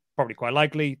then probably quite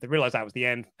likely they realized that was the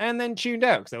end and then tuned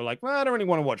out because they were like, well, I don't really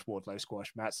want to watch Wardlow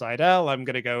squash Matt Sydal. I'm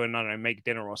going to go and, I don't know, make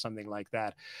dinner or something like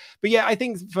that. But yeah, I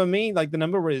think for me, like the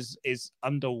number is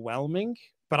underwhelming.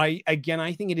 But I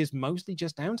think it is mostly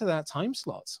just down to that time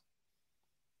slot.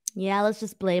 Yeah, let's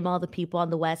just blame all the people on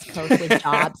the West Coast with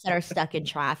jobs that are stuck in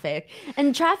traffic.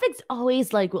 And traffic's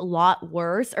always like a lot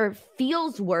worse or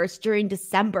feels worse during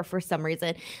December for some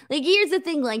reason. Like, here's the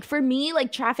thing, like for me,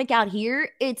 like traffic out here,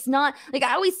 it's not like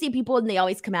I always see people and they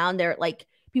always come out and they're like,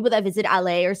 people that visit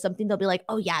LA or something, they'll be like,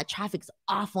 oh yeah, traffic's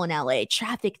awful in LA.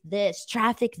 Traffic this,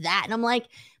 traffic that. And I'm like,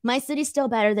 my city's still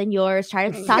better than yours.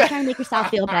 Stop trying to make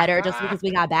yourself feel better just because we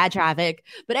got bad traffic.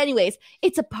 But anyways,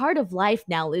 it's a part of life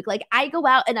now, Luke. Like I go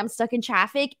out and I'm stuck in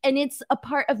traffic and it's a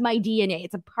part of my DNA.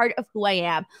 It's a part of who I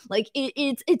am. Like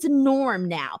it's a norm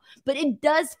now, but it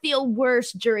does feel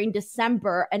worse during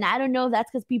December. And I don't know if that's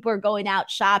because people are going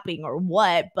out shopping or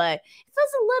what, but it feels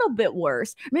a little bit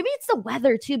worse. Maybe it's the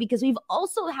weather too, because we've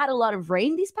also had a lot of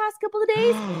rain these past couple of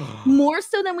days, more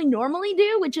so than we normally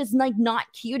do, which is like not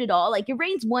cute at all. Like it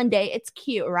rains one day, it's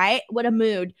cute, right? What a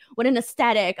mood, what an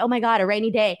aesthetic. Oh my God, a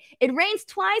rainy day. It rains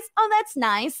twice. Oh, that's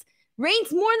nice.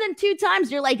 Rains more than 2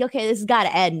 times. You're like, okay, this has got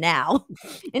to end now.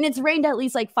 And it's rained at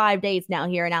least like 5 days now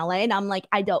here in LA. And I'm like,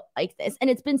 I don't like this. And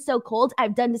it's been so cold.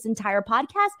 I've done this entire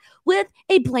podcast with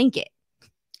a blanket.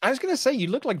 I was going to say, you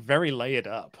look like very layered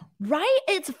up. Right?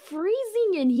 It's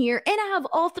freezing in here. And I have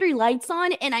all 3 lights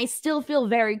on and I still feel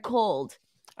very cold.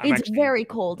 It's very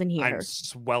cold in here. I'm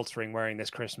sweltering wearing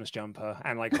this Christmas jumper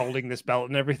and like holding this belt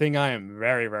and everything. I am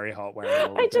very, very hot wearing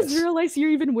all of I just realized you're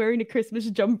even wearing a Christmas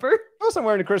jumper. Of course I'm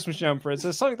wearing a Christmas jumper. It's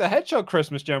a Sonic the Hedgehog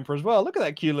Christmas jumper as well. Look at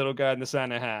that cute little guy in the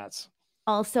Santa hat.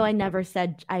 Also, I've never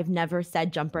said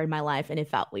jumper in my life and it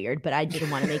felt weird, but I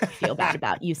didn't want to make you feel bad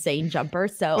about you saying jumper.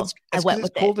 So I went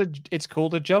with it. It's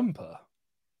called a jumper.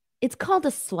 It's called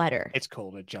a sweater. It's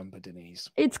called a jumper, Denise.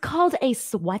 It's called a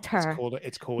sweater.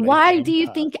 It's called Why do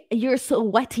you think you're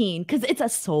sweating? Because it's a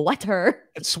sweater.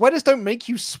 Sweaters don't make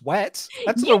you sweat.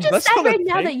 You just said right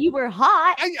now that you were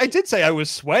hot. I did say I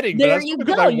was sweating. There but you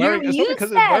go. It's not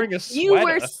because I'm wearing a sweater. You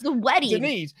were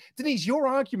sweating. Denise, your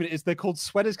argument is they're called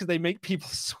sweaters because they make people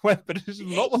sweat, but it's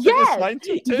not what they're designed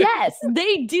to do. Yes,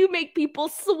 they do make people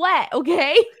sweat,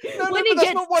 okay? When it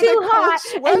gets too hot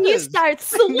and you start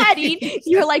sweating,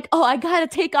 you're like, oh, I gotta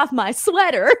take off my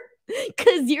sweater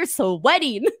because you're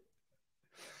sweating.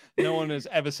 No one has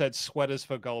ever said sweaters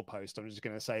for goalposts. I'm just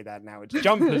going to say that now. It's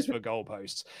jumpers for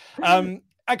goalposts.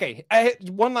 Okay,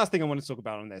 one last thing I want to talk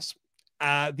about on this.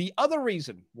 The other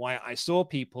reason why I saw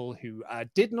people who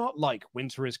did not like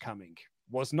Winter is Coming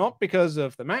was not because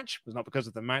of the match, was not because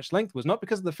of the match length, was not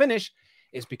because of the finish,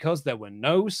 is because there were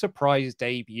no surprise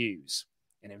debuts.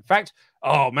 And in fact,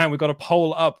 oh man, we've got a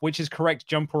poll up. Which is correct,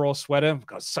 jumper or sweater? We've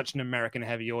got such an American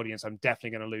heavy audience. I'm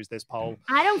definitely going to lose this poll.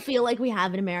 I don't feel like we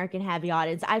have an American heavy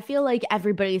audience. I feel like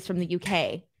everybody's from the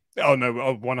UK. Oh,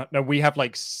 no. No, we have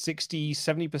like 60,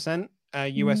 70%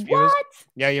 US viewers. What?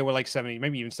 Yeah, we're like 70,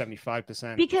 maybe even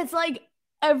 75%. Because like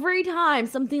every time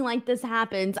something like this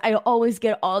happens, I always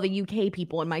get all the UK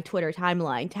people in my Twitter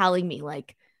timeline telling me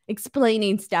like,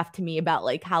 explaining stuff to me about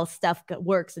like how stuff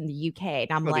works in the UK.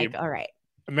 And I'm all right.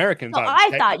 Americans So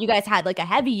aren't. I thought you guys had like a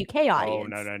heavy UK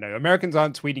audience. Oh, no. Americans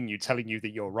aren't tweeting you, telling you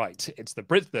that you're right. It's the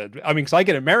Brits that, because I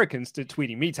get Americans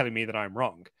tweeting me, telling me that I'm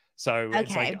wrong. So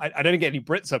it's like, I don't get any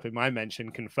Brits up in my mention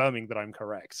confirming that I'm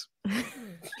correct.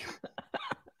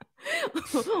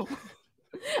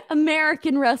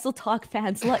 American Wrestle Talk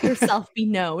fans, let yourself be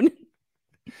known.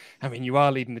 I mean, you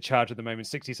are leading the charge at the moment,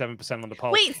 67% on the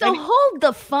poll. Wait, so hold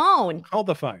the phone. Hold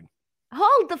the phone.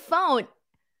 Hold the phone.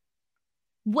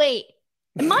 Wait,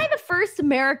 am I the first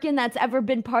American that's ever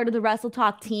been part of the Wrestle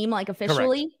Talk team, like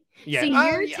officially? Correct. Yeah, so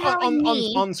you're telling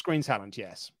me on-screen talent,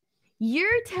 yes.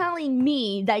 You're telling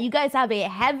me that you guys have a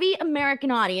heavy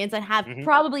American audience and have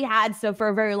probably had so for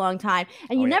a very long time,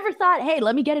 and you never thought, hey,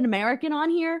 let me get an American on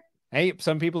here? Hey,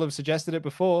 some people have suggested it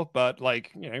before, but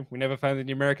we never found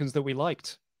any Americans that we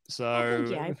liked. So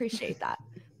yeah, I appreciate that.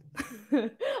 All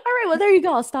right, well, there you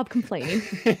go. I'll stop complaining.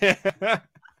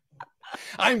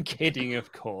 I'm kidding,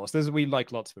 of course. We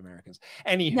like lots of Americans.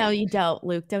 Anyhow, no, you don't,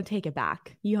 Luke. Don't take it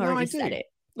back. You already said it.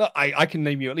 Look, I can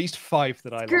name you at least 5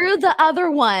 that I like. Screw the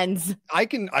other ones. I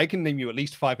can name you at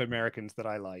least 5 Americans that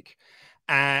I like.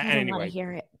 I don't anyway, want to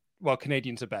hear it. Well,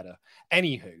 Canadians are better.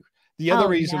 Anywho, the other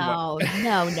reason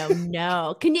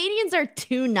No. Canadians are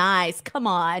too nice. Come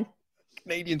on.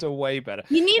 Canadians are way better.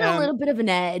 You need a little bit of an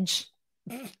edge.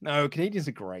 No, Canadians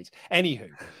are great. Anywho,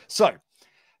 so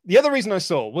the other reason I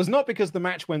saw was not because the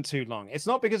match went too long. It's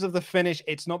not because of the finish.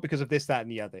 It's not because of this, that,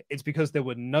 and the other. It's because there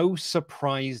were no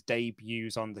surprise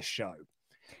debuts on the show,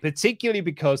 particularly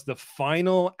because the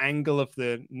final angle of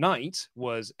the night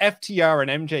was FTR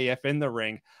and MJF in the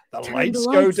ring. The lights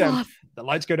go down. The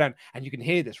lights go down, and you can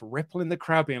hear this ripple in the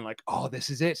crowd being like, oh, this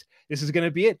is it. This is going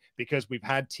to be it, because we've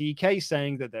had TK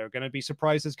saying that there are going to be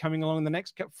surprises coming along in the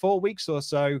next 4 weeks or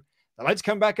so. The lights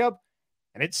come back up,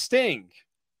 and it's Sting.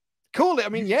 Cool. I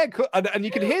mean, yeah, cool. And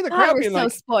you can hear the crowd being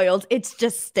like, so spoiled. It's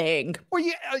just Sting. Well,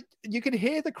 yeah, you can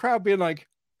hear the crowd being like,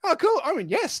 oh, cool. I mean,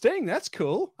 yeah, Sting. That's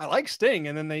cool. I like Sting.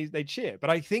 And then they cheer. But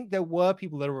I think there were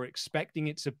people that were expecting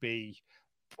it to be,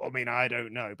 I mean, I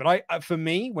don't know. But for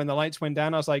me, when the lights went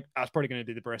down, I was like, I was probably going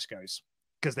to do the Briscoes,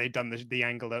 because they'd done the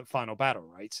angle at Final Battle,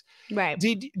 right? Right.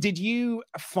 Did you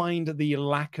find the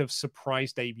lack of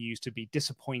surprise debuts to be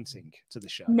disappointing to the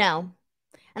show? No.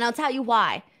 And I'll tell you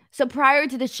why. So prior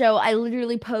to the show, I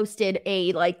literally posted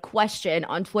a question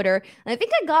on Twitter, and I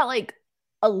think I got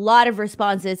a lot of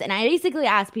responses. And I basically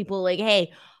asked people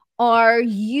hey, are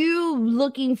you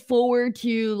looking forward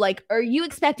to are you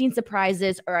expecting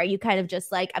surprises, or are you kind of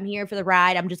just I'm here for the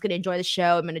ride, I'm just going to enjoy the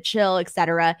show, I'm going to chill,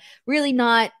 etc. Really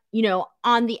not,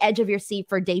 on the edge of your seat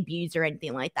for debuts or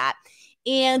anything like that.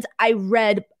 And I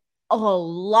read a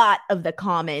lot of the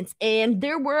comments, and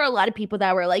there were a lot of people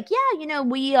that were like, yeah, I'm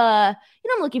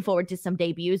looking forward to some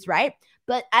debuts, right?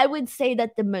 But I would say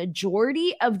that the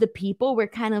majority of the people were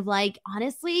kind of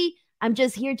honestly, I'm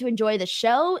just here to enjoy the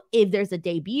show. If there's a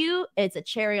debut, it's a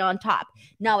cherry on top.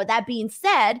 Now, with that being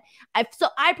said, I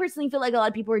personally feel like a lot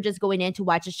of people were just going in to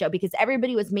watch the show because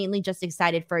everybody was mainly just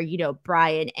excited for,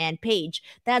 Brian and Paige.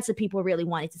 That's what people really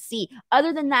wanted to see.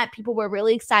 Other than that, people were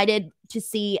really excited to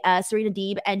see Serena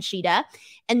Deeb and Shida.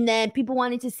 And then people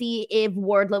wanted to see if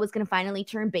Wardlow was going to finally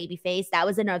turn babyface. That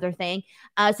was another thing.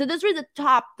 So those were the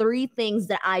top 3 things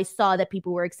that I saw that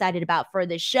people were excited about for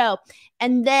this show.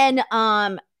 And then,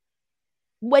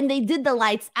 when they did the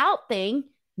lights out thing,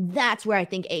 that's where I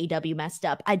think AEW messed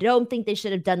up. I don't think they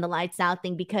should have done the lights out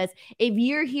thing, because if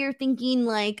you're here thinking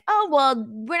oh, well,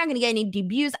 we're not going to get any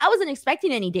debuts. I wasn't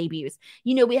expecting any debuts.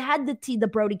 We had the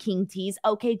Brody King tease.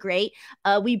 Okay, great.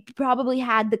 We probably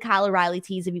had the Kyle O'Reilly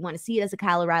tease, if you want to see it as a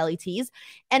Kyle O'Reilly tease.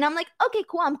 And I'm like, okay,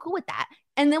 cool. I'm cool with that.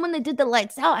 And then when they did the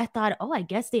lights out, I thought, oh, I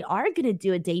guess they are going to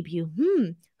do a debut.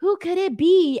 Who could it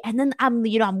be? And then I'm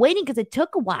waiting because it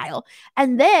took a while.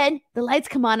 And then the lights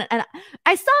come on, and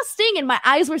I saw Sting, and my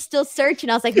eyes were still searching.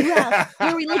 I was like, who else? Where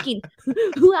are we looking?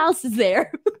 Who else is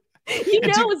there?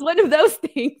 It was one of those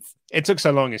things. It took so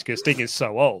long is because Sting is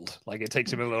so old. It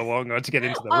takes him a little longer to get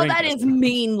into the ring. Oh, that is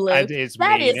mean, Luke.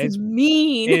 That is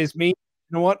mean. It is mean.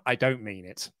 You know what? I don't mean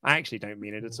it. I actually don't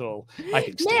mean it at all. I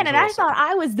think Sting's and awesome. I thought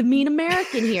I was the mean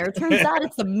American here. Turns out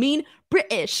it's the mean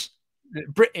British.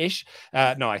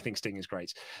 No, I think Sting is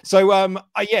great. So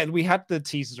we had the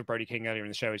teasers of Brody King earlier in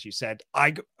the show, as you said.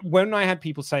 When I had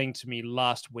people saying to me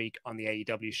last week on the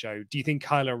AEW show, do you think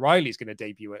Kyle O'Reilly is going to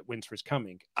debut at Winter is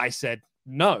Coming? I said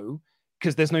no,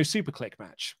 because there's no Super Click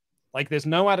match. There's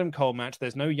no Adam Cole match,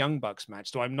 there's no Young Bucks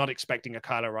match, so I'm not expecting a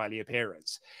Kyle O'Reilly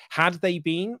appearance. Had they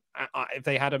been, if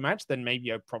they had a match, then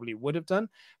maybe I probably would have done.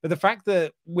 But the fact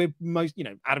that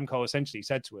Adam Cole essentially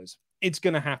said to us, it's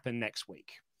going to happen next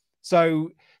week. So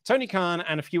Tony Khan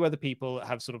and a few other people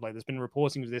have sort of like, there's been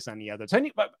reporting of this and the other.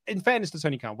 But in fairness to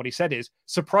Tony Khan, what he said is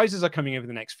surprises are coming over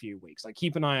the next few weeks. Like,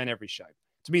 keep an eye on every show.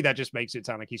 To me, that just makes it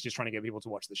sound like he's just trying to get people to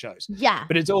watch the shows. Yeah.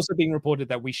 But it's also being reported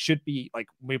that we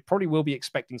probably will be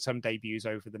expecting some debuts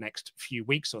over the next few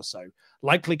weeks or so.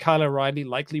 Likely Kyle O'Reilly,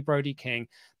 likely Brody King.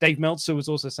 Dave Meltzer was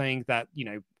also saying that,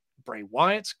 Bray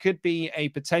Wyatt could be a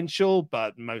potential,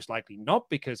 but most likely not,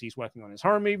 because he's working on his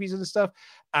horror movies and stuff.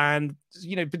 And,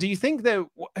 but do you think that,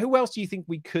 who else do you think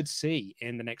we could see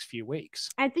in the next few weeks?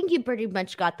 I think you pretty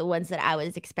much got the ones that I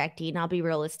was expecting. I'll be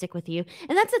realistic with you.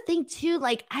 And that's the thing too.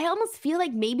 Like, I almost feel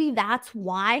like maybe that's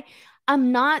why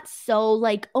I'm not so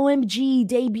like OMG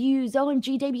debuts.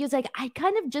 Like, I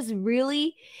kind of just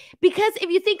really, because if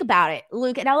you think about it,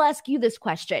 Luke, and I'll ask you this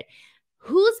question,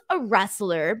 who's a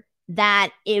wrestler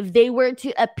that if they were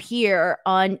to appear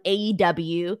on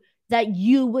AEW, that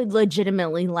you would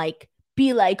legitimately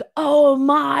be like, oh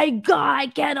my God, I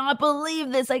cannot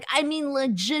believe this. Like, I mean,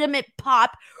 legitimate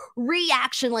pop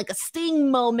reaction, like a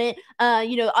Sting moment.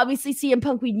 Obviously CM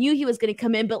Punk, we knew he was going to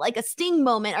come in, but like a Sting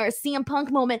moment or a CM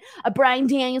Punk moment, a Bryan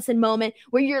Danielson moment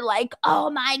where you're like, oh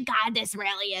my God, this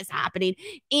really is happening.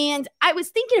 And I was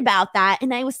thinking about that,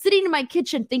 and I was sitting in my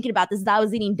kitchen thinking about this as I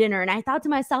was eating dinner, and I thought to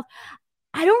myself,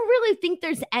 I don't really think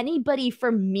there's anybody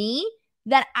for me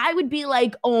that I would be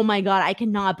like, oh my God, I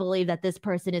cannot believe that this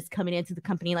person is coming into the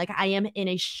company. Like, I am in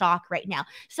a shock right now.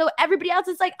 So everybody else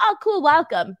is like, oh, cool,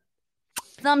 welcome.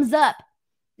 Thumbs up.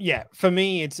 Yeah, for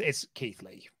me, it's Keith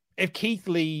Lee. If Keith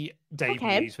Lee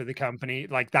debuts for the company,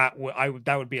 like that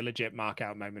would be a legit mark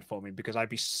out moment for me, because I'd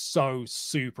be so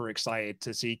super excited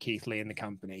to see Keith Lee in the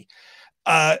company.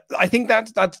 I think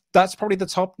that's probably the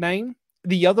top name.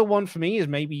 The other one for me is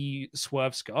maybe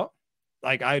Swerve Scott.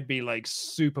 Like, I'd be like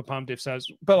super pumped if so,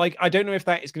 but like, I don't know if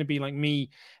that is going to be like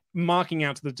me marking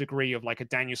out to the degree of like a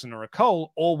Danielson or a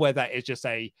Cole, or whether that is just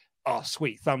a, oh,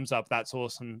 sweet, thumbs up, that's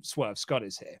awesome, Swerve Scott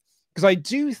is here. Because I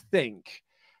do think,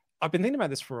 I've been thinking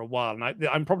about this for a while, and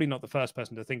I'm probably not the first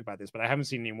person to think about this, but I haven't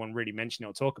seen anyone really mention it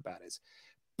or talk about it.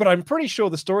 But I'm pretty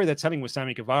sure the story they're telling with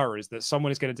Sammy Guevara is that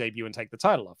someone is going to debut and take the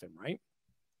title off him, right?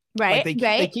 Right, like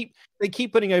they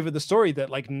keep putting over the story that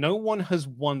like no one has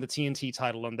won the TNT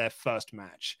title on their first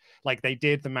match. Like, they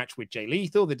did the match with Jay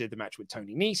Lethal, they did the match with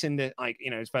Tony Nese in the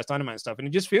his first Dynamite stuff, and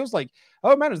it just feels like,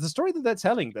 oh man, it's the story that they're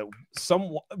telling that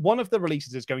one of the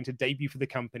releases is going to debut for the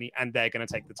company and they're going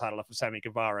to take the title off of Sammy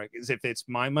Guevara. As if it's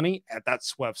my money, that's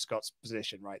Swerve Scott's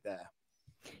position right there.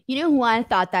 You know who I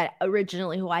thought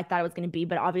it was going to be,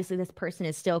 but obviously this person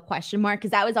is still a question mark,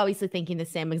 because I was obviously thinking the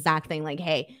same exact thing. Like,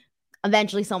 hey,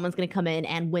 eventually someone's going to come in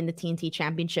and win the TNT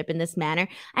championship in this manner.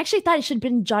 I actually thought it should have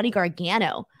been Johnny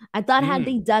Gargano. I thought had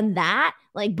they done that,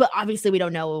 but obviously we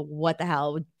don't know what the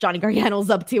hell Johnny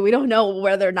Gargano's up to. We don't know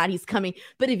whether or not he's coming.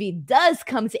 But if he does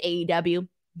come to AEW,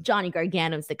 Johnny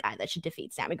Gargano is the guy that should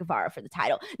defeat Sammy Guevara for the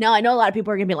title. Now, I know a lot of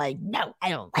people are going to be like, no, I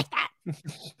don't like that.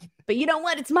 But you know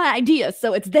what? It's my idea,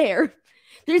 so it's there.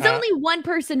 There's only one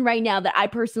person right now that I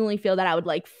personally feel that I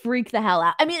would freak the hell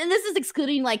out. I mean, and this is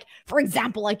excluding for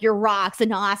example, your Rocks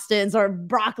and Austins or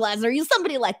Brock Lesnar,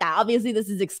 somebody like that. Obviously, this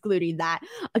is excluding that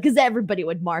because everybody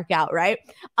would mark out, right?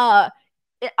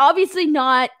 Obviously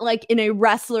not in a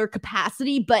wrestler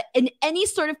capacity, but in any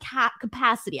sort of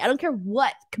capacity. I don't care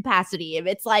what capacity. If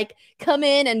it's come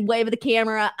in and wave at the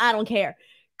camera, I don't care.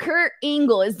 Kurt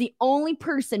Angle is the only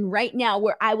person right now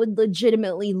where I would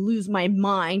legitimately lose my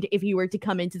mind if he were to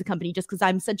come into the company, just because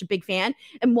I'm such a big fan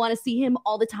and want to see him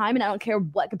all the time, and I don't care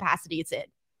what capacity it's in.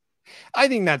 I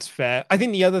think that's fair. I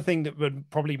think the other thing that would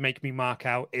probably make me mark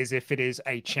out is if it is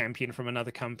a champion from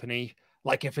another company.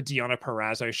 Like if a Deonna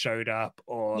Purrazzo showed up,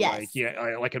 or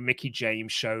like a Mickie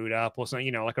James showed up, or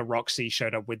something, like a Roxy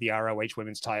showed up with the ROH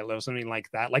women's title or something like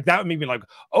that. Like that would make me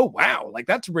oh wow,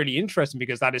 that's really interesting,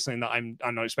 because that is something that I'm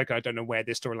not expecting. I don't know where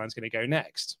this storyline's going to go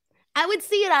next. I would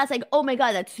see it as oh my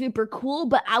God, that's super cool,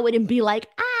 but I wouldn't be like,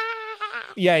 ah.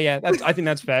 Yeah. I think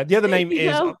that's fair. The other name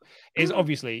is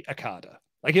obviously Okada.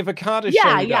 Like if Okada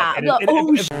showed up,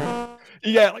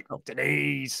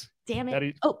 Denise. Damn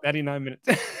it. 39 minutes.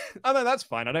 Oh, no, that's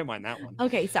fine. I don't mind that one.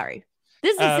 Okay, sorry.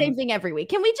 This is the same thing every week.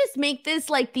 Can we just make this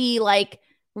the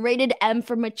rated M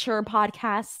for mature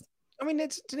podcast? I mean,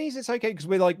 Denise, it's okay because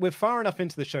we're far enough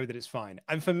into the show that it's fine.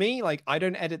 And for me, I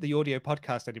don't edit the audio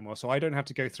podcast anymore, so I don't have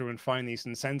to go through and find these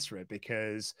and censor it,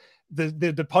 because the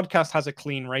podcast has a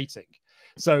clean rating.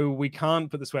 So we can't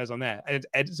put the swears on there.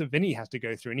 Editor Vinny has to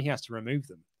go through and he has to remove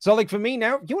them. So for me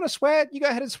now, you want to swear? You go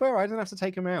ahead and swear. I don't have to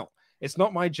take them out. It's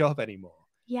not my job anymore.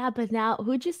 Yeah, but now,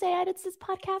 who'd you say edits this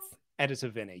podcast? Editor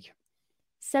Vinny.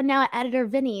 So now editor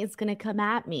Vinny is gonna come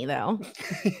at me though.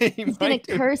 He's gonna might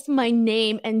do. curse my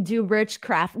name and do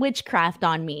witchcraft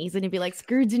on me. He's gonna be like,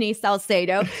 screw Denise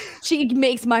Salcedo. She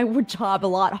makes my job a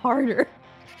lot harder.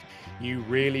 You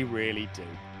really, really do.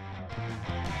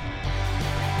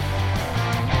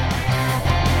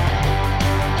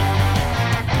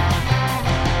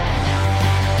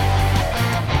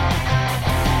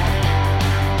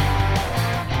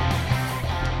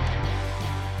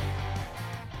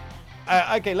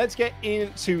 Okay, let's get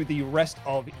into the rest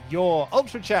of your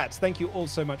Ultra Chats. Thank you all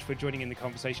so much for joining in the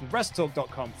conversation.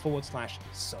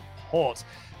 WrestleTalk.com/support.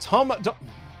 Tom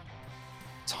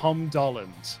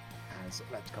Dolland has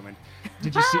left a comment.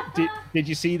 Did you see? Did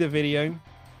you see the video?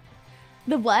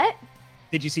 The what?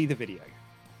 Did you see the video?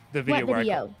 The What video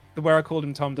video? where I called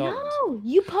him Tom Dolland. No,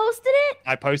 you posted it?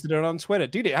 I posted it on Twitter,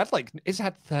 dude. It's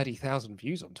had 30,000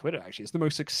 views on Twitter. Actually, it's the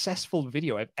most successful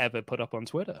video I've ever put up on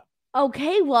Twitter.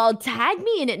 Okay, well, tag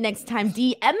me in it next time.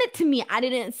 DM it to me. I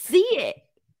didn't see it.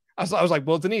 I was like,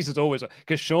 well, Denise is always,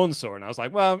 because Sean saw it, and I was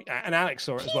like, well, and Alex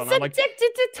saw it as well. And He's I'm like,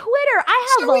 addicted to Twitter.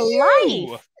 I have so a are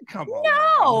you. life. Come on.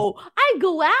 No, I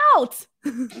go out.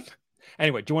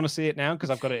 Anyway, do you want to see it now? Because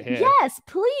I've got it here. Yes,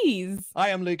 please. I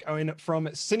am Luke Owen from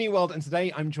Cineworld, and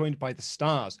today I'm joined by the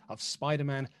stars of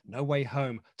Spider-Man: No Way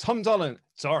Home, Tom Dolland.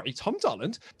 Sorry, Tom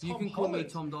Dolland. You can call me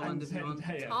Tom Dolland if you want.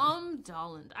 Tom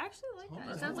Dolland. I actually like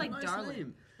that. It sounds like nice darling.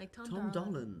 name. Like Tom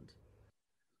Dolland.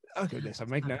 Oh goodness, I've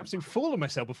made an absolute fool of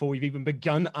myself before we've even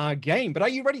begun our game. But are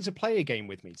you ready to play a game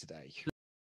with me today?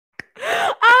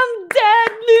 I'm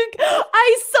dead, Luke.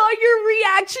 I saw your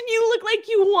reaction. You look like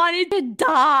you wanted to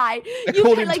die. I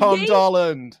called him Tom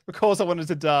Dolland. Of course I wanted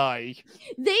to die.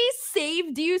 They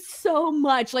saved you so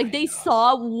much. Like, they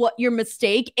saw what your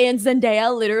mistake, and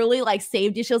Zendaya literally like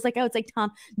saved you. She was like, oh, it's like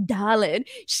Tom Dolland.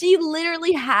 She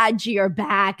literally had your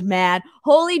back, man.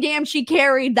 Holy damn, she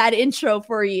carried that intro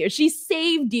for you. She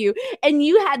saved you. And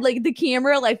you had like the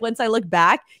camera, like once I look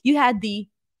back, you had the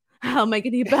how am I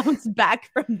going to bounce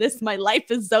back from this? My life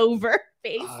is over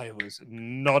face. I was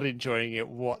not enjoying it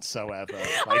whatsoever.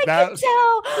 I could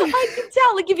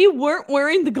tell. Like, if you weren't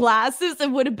wearing the glasses, it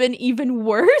would have been even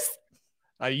worse.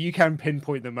 You can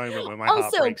pinpoint the moment when my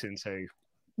heart breaks in two.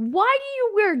 Why do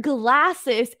you wear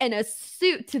glasses and a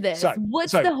suit to this?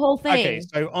 What's the whole thing? Okay,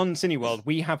 so on Cineworld,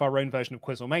 we have our own version of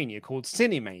Quizlemania called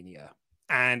Cinemania.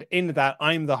 And in that,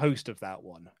 I'm the host of that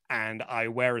one. And I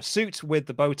wear a suit with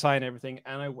the bow tie and everything,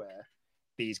 and I wear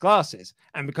these glasses.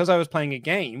 And because I was playing a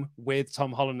game with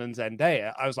Tom Holland and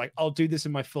Zendaya, I was like, I'll do this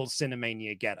in my full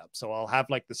Cinemania getup. So I'll have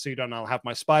like the suit on, I'll have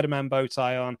my Spider-Man bow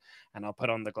tie on, and I'll put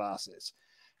on the glasses.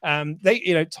 Tom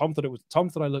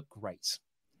thought I looked great.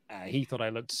 He thought I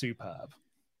looked superb.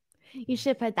 You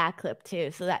should put that clip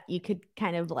too, so that you could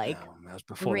kind of like. That was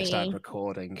before they started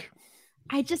recording.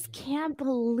 I just can't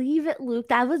believe it, Luke.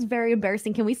 That was very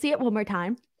embarrassing. Can we see it one more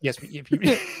time? Yes.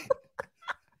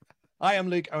 I am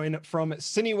Luke Owen from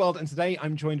Cineworld, and today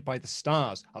I'm joined by the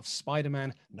stars of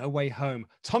Spider-Man: No Way Home,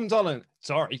 Tom Dolland.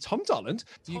 Sorry, Tom Dolland.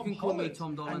 You can call me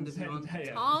Tom Dolland if you want.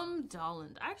 Tom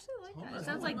Dolland. I actually like that. It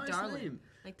sounds like darling. Name.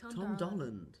 Like Tom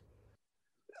Dolland.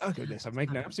 Oh goodness, I've made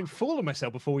an absolute fool of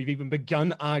myself before we've even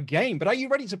begun our game. But are you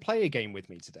ready to play a game with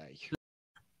me today?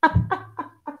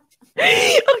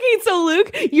 Okay, so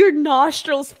Luke, your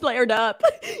nostrils flared up.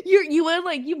 You went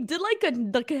like you did like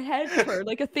a head turn,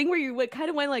 like a thing where you kind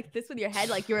of went like this with your head,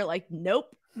 like you were like,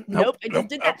 nope. I just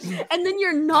did that, and then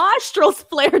your nostrils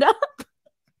flared up.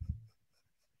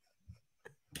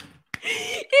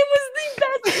 It was the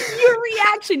best.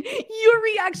 Your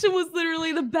reaction was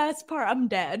literally the best part. I'm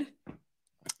dead.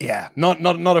 Yeah,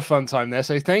 not a fun time there.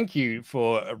 So thank you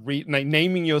for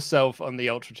naming yourself on the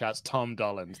Ultra Chats, Tom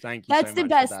Dolland. Thank you. That's the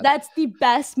best. That's the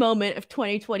best moment of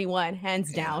 2021,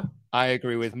 hands down. I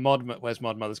agree with Where's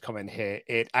Mod Mother's comment here.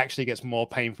 It actually gets more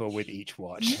painful with each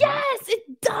watch. Yes,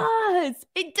 it does.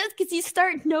 It does, because you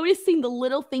start noticing the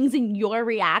little things in your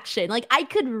reaction. Like, I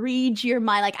could read your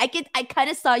mind. Like, I kind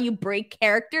of saw you break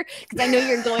character, because I know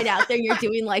you're going out there and you're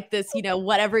doing like this,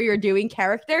 whatever you're doing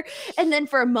character. And then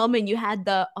for a moment you had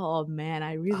oh man,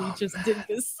 I really did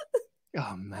this.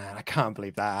 Oh man, I can't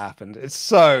believe that happened. You're like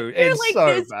so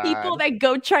those bad. People that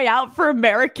go try out for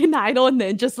American Idol and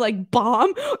then just like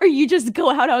bomb, or you just go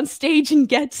out on stage and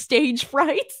get stage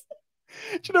fright.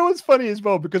 Do you know what's funny as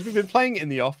well? Because we've been playing it in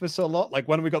the office a lot. Like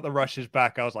when we got the rushes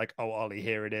back, I was like, oh, Ollie,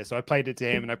 here it is. So I played it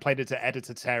to him, and I played it to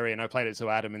editor Terry, and I played it to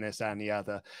Adam, and this and the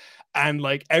other. And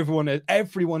like everyone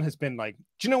has been like,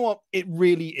 do you know what? It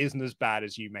really isn't as bad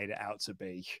as you made it out to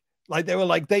be. Like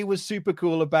they were super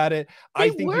cool about it. I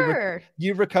think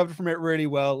you recovered from it really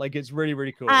well. Like it's really,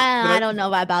 really cool. I don't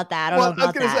know about that. I was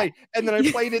going to say, and then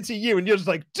I played it to you and you're just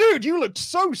like, dude, you looked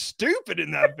so stupid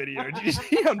in that video. Did you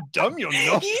see how dumb your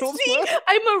nostrils were?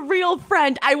 I'm a real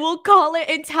friend. I will call it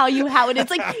and tell you how it is.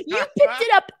 Like you picked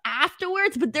it up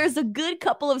afterwards, but there's a good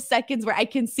couple of seconds where I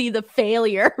can see the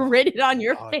failure written on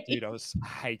your face. Dude, I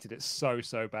hated it so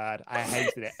bad. I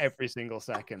hated it every single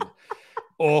second.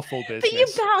 Awful business. But you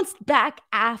bounced back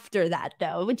after that,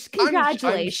 though, which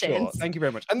congratulations. I'm sure. Thank you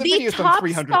very much. And the video's done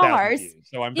 300,000 views,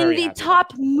 so I'm very happy. In the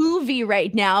top movie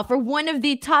right now for one of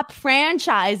the top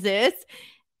franchises.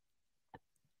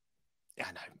 Yeah,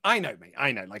 I know, mate.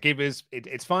 I know. Like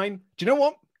it's fine. Do you know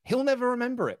what? He'll never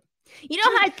remember it. You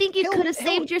know how I think you could have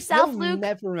saved yourself, he'll Luke?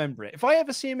 Never remember it. If I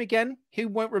ever see him again, he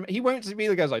won't be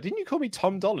the guy like, didn't you call me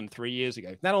Tom Dolan 3 years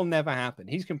ago? That'll never happen.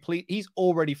 He's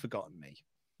already forgotten me.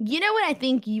 You know what I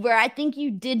think you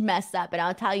did mess up, and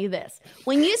I'll tell you this.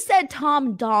 When you said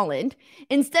Tom Dolan,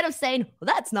 instead of saying, well,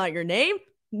 that's not your name,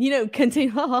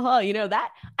 continue, that.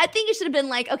 I think you should have been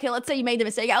like, okay, let's say you made the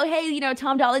mistake. Oh, hey,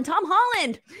 Tom Dolan, Tom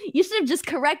Holland. You should have just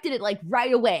corrected it like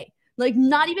right away. Like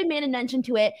not even made a mention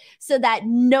to it so that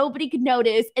nobody could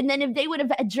notice. And then if they would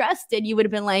have addressed it, you would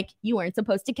have been like, you weren't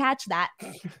supposed to catch that.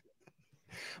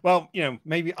 Well,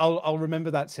 maybe I'll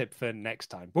remember that tip for next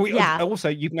time. But also,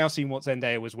 you've now seen what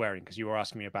Zendaya was wearing because you were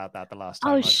asking me about that the last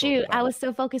time. Oh, shoot. I was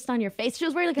so focused on your face. She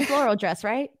was wearing like a floral dress,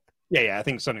 right? Yeah, I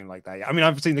think something like that. Yeah. I mean,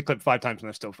 I've seen the clip 5 times and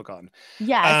I've still forgotten.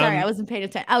 Yeah, sorry, I wasn't paying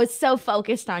attention. I was so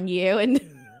focused on you. And do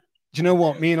you know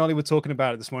what? Me and Ollie were talking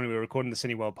about it this morning. We were recording the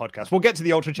Cineworld podcast. We'll get to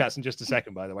the Ultra Chats in just a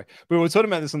second, by the way. But we were talking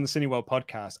about this on the Cineworld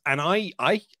podcast. And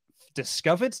I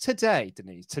discovered today,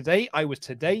 Denise, I was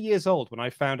years old when I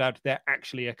found out they're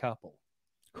actually a couple.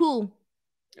 Who?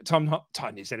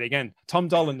 You said it again. Tom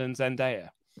Dolan and Zendaya.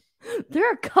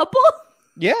 They're a couple?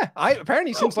 Yeah,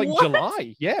 apparently since like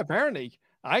July. Yeah, apparently.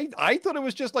 I thought it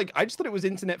was just like I just thought it was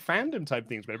internet fandom type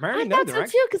things, but apparently no, they're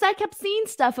too, because I kept seeing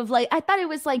stuff of like I thought it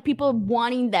was like people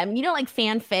wanting them, like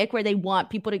fanfic where they want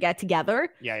people to get together.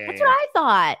 Yeah. That's what I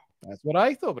thought. That's what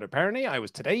I thought, but apparently I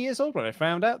was years old when I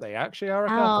found out they actually are a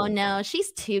couple. Oh no,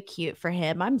 she's too cute for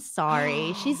him. I'm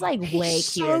sorry. She's like way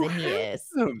cuter than he is.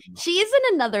 She's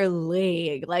in another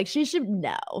league. Like she should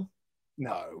know.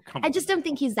 No, come on. I just don't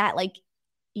think he's that like,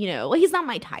 well, he's not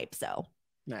my type, so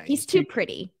no, he's too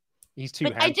pretty. He's too.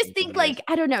 But I just think like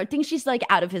I don't know. I think she's like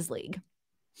out of his league.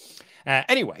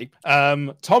 Anyway,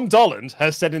 Tom Dolan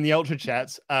has said in the Ultra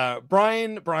Chats,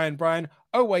 Brian.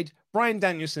 Oh wait, Bryan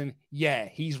Danielson. Yeah,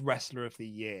 he's Wrestler of the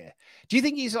Year. Do you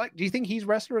think he's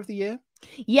Wrestler of the Year?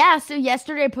 Yeah. So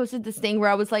yesterday I posted this thing where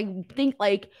I was like,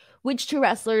 which two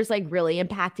wrestlers like really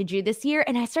impacted you this year?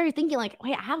 And I started thinking like,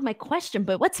 wait, I have my question,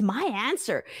 but what's my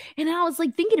answer? And I was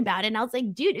like thinking about it, and I was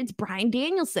like, dude, it's Bryan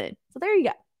Danielson. So there you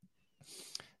go.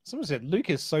 Someone said Luke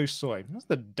is so soy. That's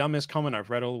the dumbest comment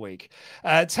I've read all week.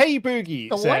 Tay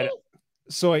Boogie said,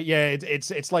 "Soy, yeah,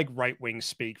 it's like right wing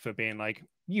speak for being like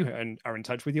you are in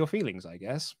touch with your feelings, I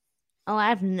guess." Oh,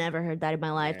 I've never heard that in my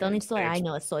life. The only soy I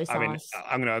know is soy sauce.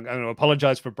 I mean, I'm gonna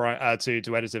apologize for Brian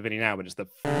to editor Vinny now, but it's the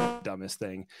dumbest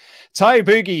thing. Ty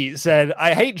Boogie said,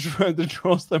 "I hate the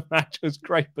draws. The match was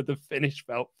great, but the finish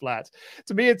felt flat.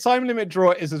 To me, a time limit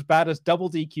draw is as bad as double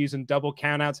DQs and double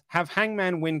countouts. Have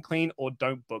Hangman win clean or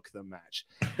don't book the match."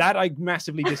 That I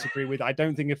massively disagree with. I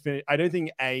don't think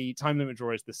a time limit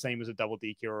draw is the same as a double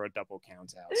DQ or a double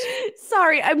countout.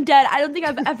 Sorry, I'm dead. I don't think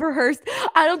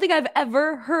I've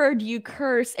ever heard you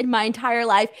curse in my entire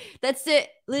life. That's it,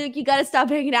 Luke. You gotta stop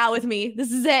hanging out with me.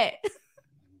 This is it.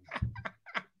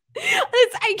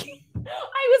 I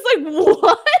was like,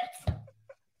 what?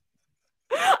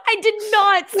 I did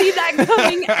not see that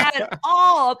coming at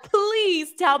all.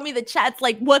 Please tell me the chat's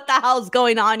like, what the hell's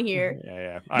going on here?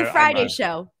 Yeah. The Friday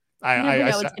show. You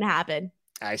never know what's gonna happen.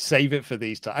 I save it for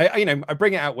these times. I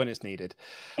bring it out when it's needed.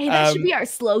 Hey, that should be our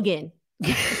slogan.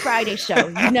 The Friday show.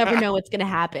 You never know what's gonna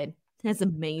happen. That's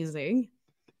amazing.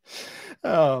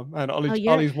 Oh man,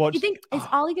 Ollie's watching. You think is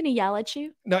Ollie gonna yell at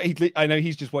you? No, I know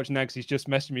he's just watching now because he's just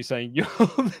messaged me saying, "Yo,"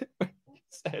 he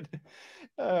said,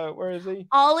 "Where is he?"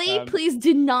 Ollie, please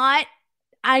do not.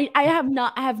 I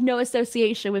have no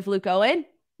association with Luke Owen.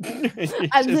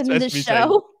 As in the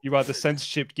show, you are the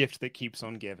censorship gift that keeps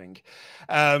on giving.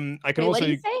 I can also. What did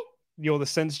you say? You're the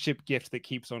censorship gift that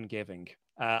keeps on giving.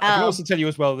 I can also tell you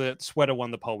as well that Sweater won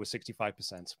the poll with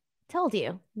 65%. Told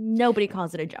you. Nobody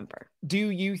calls it a jumper. Do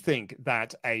you think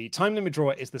that a time limit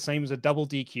draw is the same as a double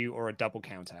DQ or a double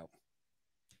count out?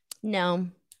 No.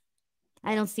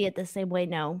 I don't see it the same way,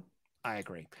 no. I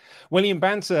agree. William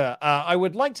Banter, I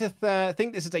would like to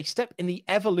think this is a step in the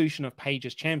evolution of Page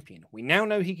as champion. We now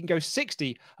know he can go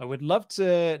 60. I would love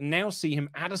to now see him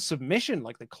add a submission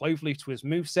like the cloveleaf to his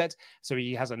moveset so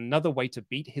he has another way to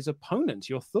beat his opponent.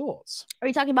 Your thoughts? Are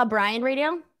you talking about Brian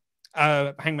Radio?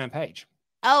 Hangman Page.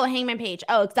 Oh, Hangman Page.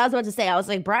 Oh, because I was about to say, I was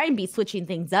like, Brian be switching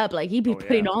things up. Like, he'd be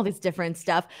putting all this different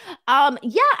stuff.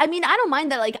 Yeah, I mean, I don't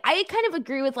mind that. Like, I kind of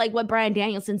agree with like what Bryan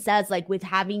Danielson says, like with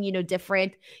having,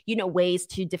 different, ways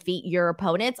to defeat your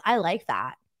opponents. I like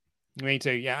that. Me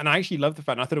too, yeah. And I actually love the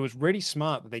fact, I thought it was really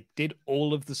smart that they did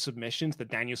all of the submissions that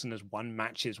Danielson has won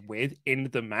matches with in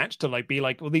the match to like be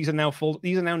like, well, these are now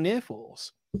near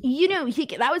falls.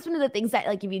 That was one of the things that,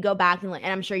 like, if you go back and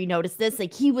I'm sure you noticed this,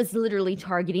 like, he was literally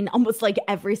targeting almost like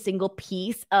every single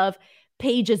piece of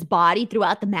Page's body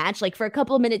throughout the match. Like, for a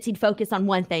couple of minutes, he'd focus on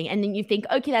one thing, and then you think,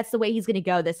 okay, that's the way he's going to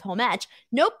go this whole match.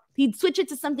 Nope, he'd switch it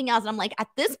to something else. And I'm like, at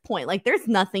this point, like, there's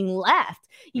nothing left.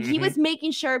 He was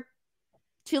making sure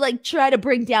to, like, try to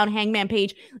bring down Hangman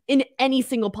Page in any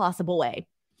single possible way.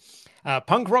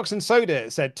 Punk Rocks and Soda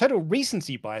said, total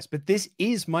recency bias, but this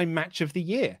is my match of the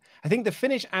year. I think the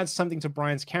finish adds something to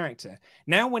Bryan's character.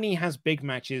 Now when he has big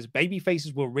matches,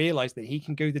 babyfaces will realize that he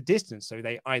can go the distance, so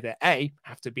they either A,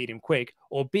 have to beat him quick,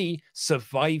 or B,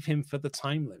 survive him for the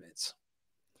time limits.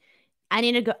 I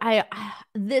need to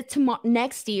go.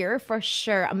 Next year, for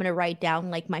sure, I'm going to write down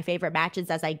like my favorite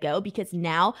matches as I go, because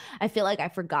now I feel like I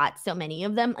forgot so many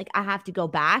of them. Like, I have to go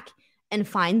back and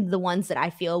find the ones that I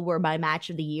feel were my match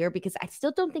of the year, because I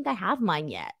still don't think I have mine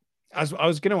yet. I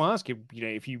was going to ask you,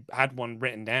 if you had one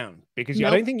written down, because Nope.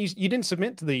 I don't think you didn't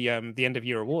submit to the end of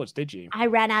year awards, did you? I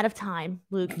ran out of time,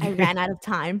 Luke. I ran out of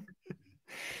time.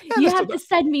 You have to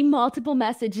send me multiple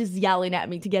messages yelling at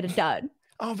me to get it done.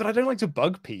 Oh, but I don't like to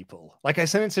bug people. Like, I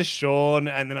sent it to Sean,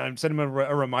 and then I sent him a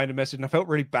reminder message, and I felt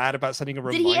really bad about sending a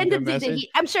reminder message.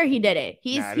 I'm sure he did it.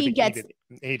 He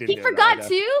forgot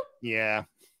too? Yeah.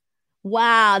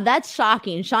 Wow, that's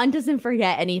shocking. Sean doesn't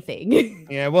forget anything.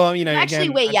 Yeah, well, Actually,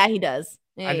 again, wait, he does.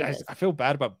 Yeah, he I does. feel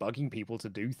bad about bugging people to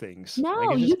do things. No,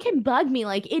 Like, you can bug me.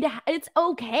 Like, it's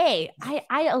okay.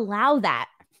 I allow that.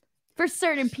 For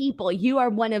certain people, you are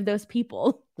one of those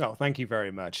people. Oh, thank you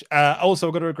very much. Also,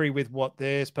 I've got to agree with what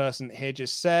this person here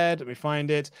just said. Let me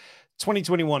find it.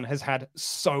 2021 has had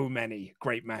so many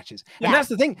great matches. And that's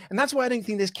the thing. And that's why I don't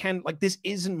think this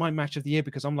isn't my match of the year,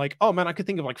 because I'm like, oh man, I could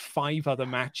think of like 5 other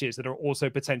matches that are also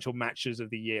potential matches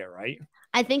of the year, right?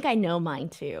 I think I know mine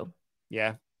too.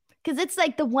 Yeah. Because it's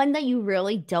like the one that you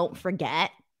really don't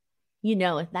forget.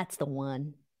 That's the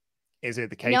one. Is it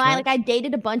the cage match? I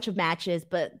dated a bunch of matches,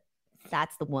 but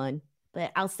that's the one.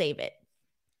 But I'll save it.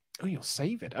 Oh, you'll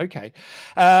save it. Okay.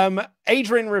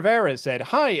 Adrian Rivera said,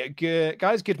 hi,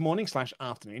 guys. Good morning /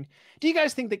 afternoon. Do you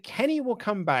guys think that Kenny will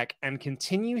come back and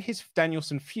continue his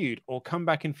Danielson feud, or come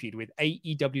back and feud with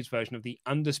AEW's version of the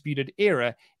Undisputed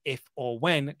Era if or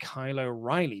when Kyle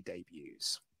O'Reilly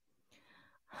debuts?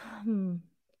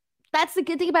 That's the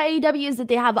good thing about AEW, is that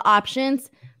they have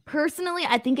options. Personally,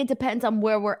 I think it depends on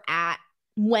where we're at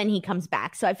when he comes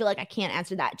back. So I feel like I can't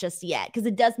answer that just yet, because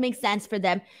it does make sense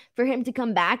for him to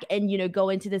come back and, go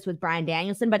into this with Bryan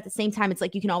Danielson. But at the same time, it's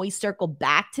like you can always circle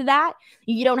back to that.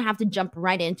 You don't have to jump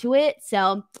right into it.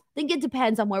 So I think it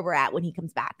depends on where we're at when he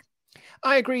comes back.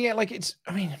 I agree. Yeah,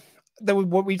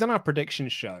 what we've done our prediction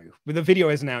show, with the video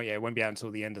isn't out yet. It won't be out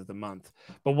until the end of the month.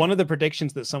 But one of the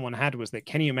predictions that someone had was that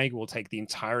Kenny Omega will take the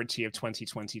entirety of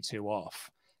 2022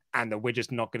 off, and that we're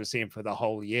just not going to see him for the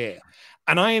whole year.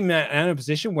 And I am in a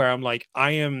position where I'm like,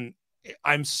 I'm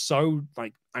so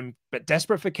like, I'm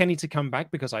desperate for Kenny to come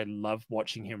back, because I love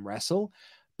watching him wrestle.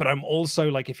 But I'm also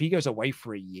like, if he goes away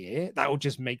for a year, that will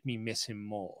just make me miss him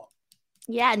more.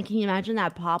 Yeah, and can you imagine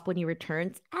that pop when he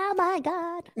returns? Oh my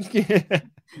God.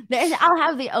 I'll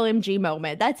have the OMG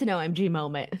moment. That's an OMG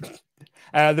moment.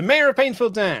 The mayor of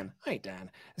Painfield, Dan, hi Dan,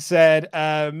 said,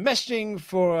 messaging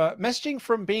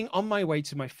from being on my way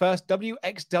to my first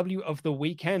WXW of the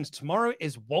weekend. Tomorrow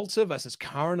is Walter versus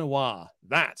Cara Noir.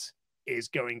 That is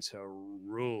going to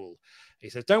rule. He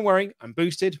says, don't worry, I'm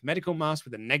boosted, medical mask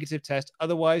with a negative test.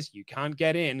 Otherwise, you can't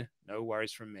get in. No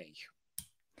worries from me.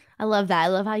 I love that. I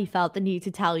love how you felt the need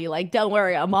to tell you, like, don't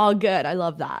worry, I'm all good. I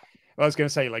love that. Well, I was going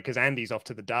to say, like, because Andy's off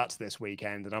to the darts this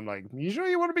weekend, and I'm like, you sure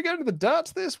you want to be going to the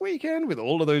darts this weekend with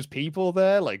all of those people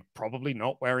there, like, probably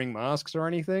not wearing masks or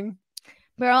anything?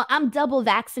 Girl, I'm double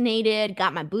vaccinated,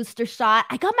 got my booster shot.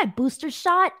 I got my booster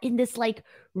shot in this, like,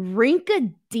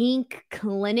 rink-a-dink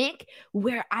clinic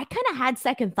where I kind of had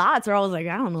second thoughts, where I was like,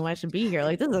 I don't know I should be here.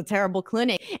 Like, this is a terrible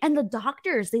clinic. And the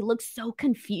doctors, they look so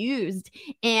confused.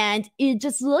 And it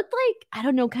just looked like, I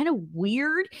don't know, kind of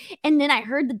weird. And then I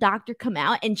heard the doctor come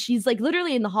out and she's like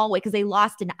literally in the hallway because they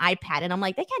lost an iPad. And I'm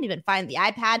like, they can't even find the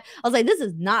iPad. I was like, this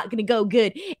is not going to go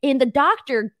good. And the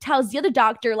doctor tells the other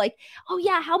doctor, like, oh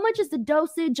yeah, how much is the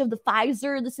dosage of the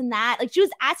Pfizer, this and that? Like, she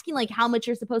was asking like how much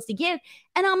you're supposed to give.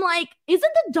 And I'm like,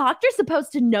 isn't the doctor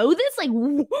supposed to know this? Like,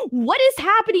 what is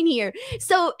happening here?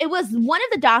 So it was one of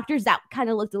the doctors that kind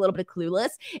of looked a little bit clueless.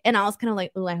 And I was kind of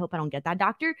like, oh, I hope I don't get that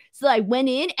doctor. So I went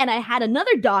in and I had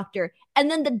another doctor. And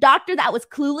then the doctor that was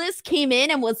clueless came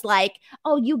in and was like,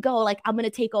 oh, you go, like, I'm going to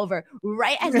take over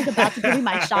right as he's about to give me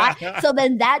my shot. So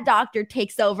then that doctor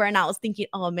takes over. And I was thinking,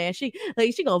 oh man, she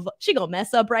gonna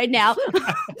mess up right now.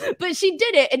 But she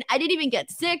did it. And I didn't even get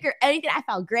sick or anything. I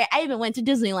felt great. I even went to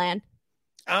Disneyland.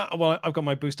 Well, I've got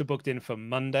my booster booked in for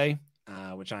Monday,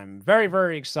 which I'm very,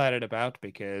 very excited about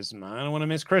because I don't want to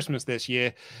miss Christmas this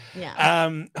year. Yeah.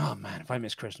 Oh man, if I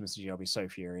miss Christmas this year, I'll be so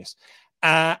furious.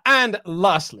 And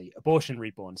lastly, Abortion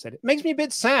Reborn said, it makes me a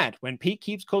bit sad when Pete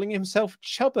keeps calling himself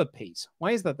Chubber Pete.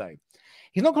 Why is that though?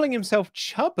 He's not calling himself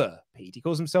Chubber Pete. He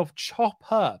calls himself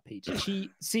Chopper Pete. Chopper,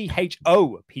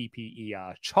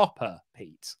 Chopper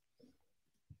Pete.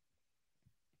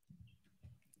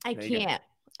 I can't.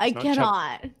 I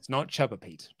cannot. It's not Chubber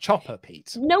Pete. Chopper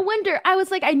Pete. No wonder. I was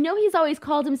like, I know he's always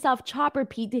called himself Chopper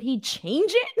Pete. Did he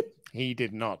change it? He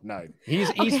did not. No,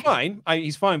 he's fine.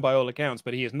 He's fine by all accounts,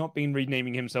 but he has not been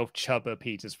renaming himself Chubber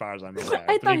Pete as far as I'm aware.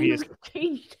 I thought he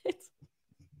changed it.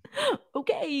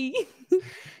 Okay.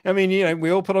 I mean, you know,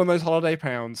 we all put on those holiday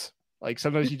pounds. Like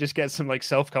sometimes you just get some like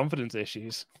self-confidence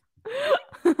issues.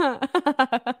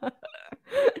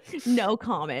 No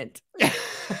comment.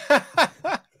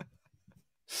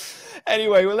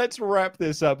 Anyway, well, let's wrap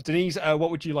this up. Denise,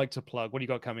 what would you like to plug? What do you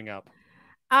got coming up?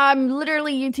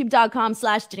 Literally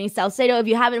youtube.com/Denise Salcedo. If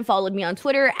you haven't followed me on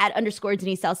Twitter @_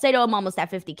 Denise Salcedo, I'm almost at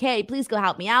 50K. Please go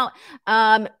help me out.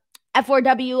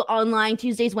 F4W online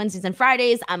Tuesdays, Wednesdays, and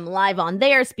Fridays. I'm live on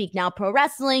there. Speak Now Pro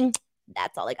Wrestling.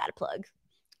 That's all I got to plug.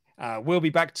 We'll be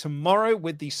back tomorrow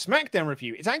with the SmackDown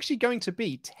review. It's actually going to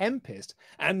be Tempest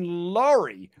and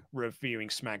Laurie reviewing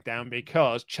SmackDown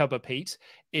because Chubba Pete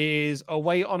is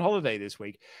away on holiday this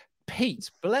week.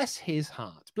 Pete, bless his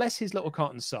heart, bless his little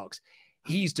cotton socks.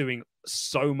 He's doing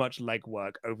so much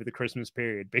legwork over the Christmas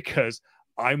period because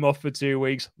I'm off for 2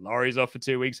 weeks, Laurie's off for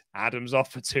 2 weeks, Adam's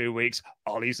off for 2 weeks,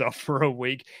 Ollie's off for a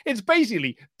week. It's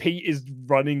basically Pete is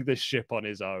running the ship on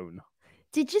his own.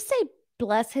 Did you say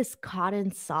bless his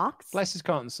cotton socks? Bless his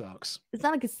cotton socks. Is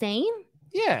that like a saying?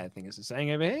 Yeah, I think it's a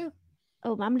saying over here.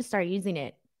 Oh, I'm going to start using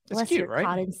it. Bless cute, your right?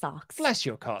 cotton socks. Bless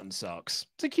your cotton socks.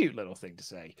 It's a cute little thing to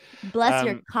say. Bless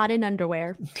your cotton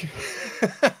underwear.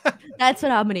 That's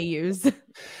what I'm going to use.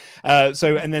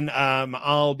 And then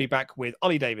I'll be back with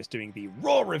Ollie Davis doing the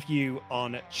Raw review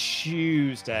on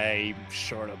Tuesday. I'm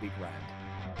sure it'll be grand.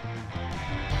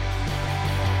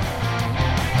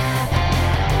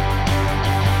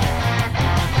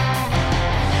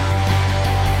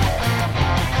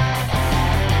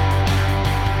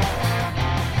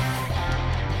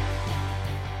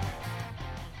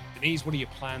 Denise, what are your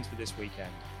plans for this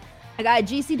weekend? I got a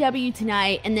GCW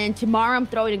tonight, and then tomorrow I'm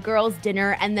throwing a girls'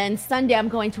 dinner, and then Sunday I'm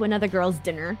going to another girls'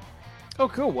 dinner. Oh,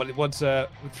 cool. What's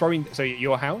throwing? So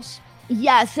your house?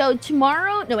 Yeah. So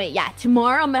tomorrow,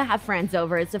 tomorrow I'm gonna have friends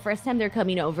over. It's the first time they're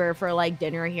coming over for like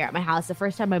dinner here at my house. The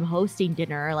first time I'm hosting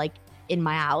dinner like in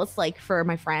my house, like for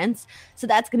my friends. So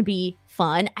that's gonna be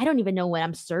fun. I don't even know what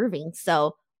I'm serving.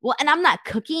 So. Well, and I'm not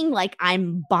cooking, like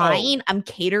I'm buying, I'm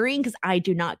catering because I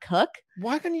do not cook.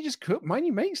 Why can't you just cook? Why don't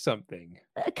you make something?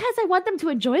 Because I want them to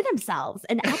enjoy themselves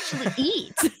and actually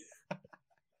eat.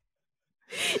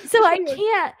 So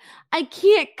I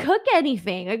can't cook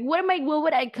anything. Like what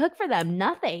would I cook for them?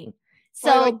 Nothing.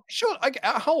 So sure.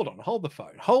 Hold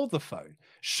the phone.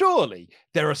 Surely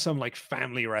there are some like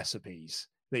family recipes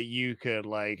that you could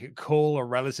like call a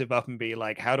relative up and be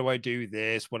like, how do I do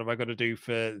this? What have I got to do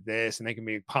for this? And they can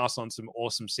be pass on some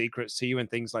awesome secrets to you and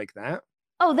things like that.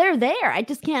 Oh, they're there. I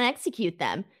just can't execute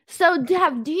them. So do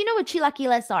you know what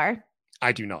chilaquiles are?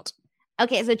 I do not.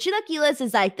 Okay, so chilaquiles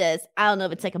is like this. I don't know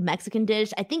if it's like a Mexican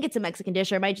dish. I think it's a Mexican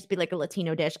dish, or it might just be like a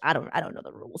Latino dish. I don't know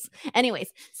the rules.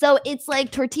 Anyways, so it's like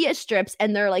tortilla strips,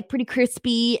 and they're like pretty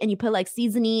crispy, and you put like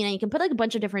seasoning, and you can put like a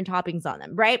bunch of different toppings on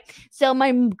them, right? So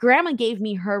my grandma gave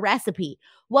me her recipe.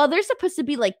 Well, they're supposed to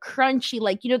be like crunchy,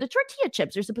 like, you know, the tortilla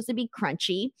chips are supposed to be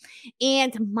crunchy,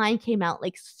 and mine came out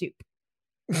like soup.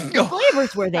 The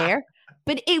flavors were there,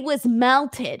 but it was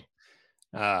melted.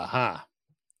 Uh-huh.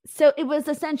 So it was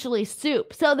essentially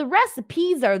soup. So the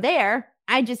recipes are there.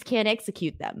 I just can't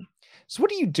execute them. So what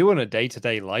do you do on a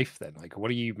day-to-day life then? Like, what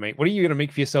do you make? What are you going to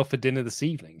make for yourself for dinner this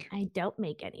evening? I don't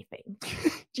make anything.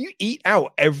 Do you eat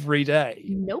out every day?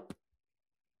 Nope.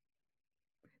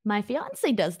 My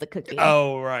fiance does the cooking.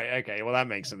 Oh, right. Okay. Well, that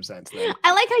makes some sense then.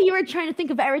 I like how you were trying to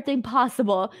think of everything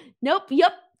possible. Nope.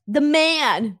 Yep. The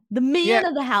man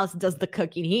of the house does the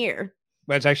cooking here.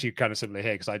 Well, it's actually kind of similar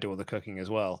here because I do all the cooking as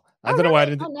well. I Oh, don't know why I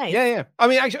really? didn't. Oh, nice. Yeah. I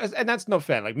mean, actually, and that's not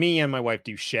fair. Like me and my wife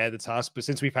do share the task, but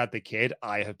since we've had the kid,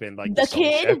 I have been like The sole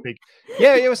kid? chef.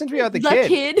 Yeah. Well, since we had the kid.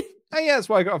 kid. Oh, yeah, that's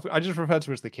why I just refer to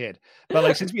her as the kid. But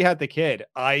like since we had the kid,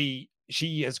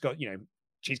 she has got,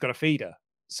 she's got a feeder.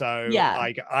 So Yeah.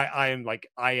 I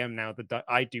am now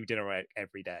I do dinner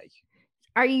every day.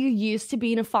 Are you used to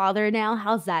being a father now?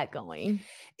 How's that going?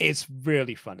 It's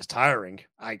really fun. It's tiring.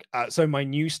 So my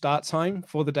new start time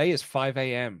for the day is 5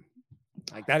 a.m.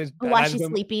 Like that is While she's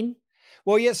sleeping?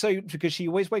 Well, yeah. So because she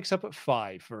always wakes up at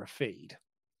 5 for a feed,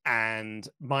 and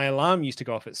my alarm used to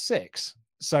go off at 6.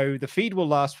 So the feed will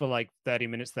last for like 30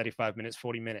 minutes, 35 minutes,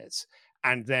 40 minutes.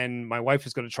 And then my wife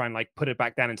has got to try and like put it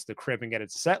back down into the crib and get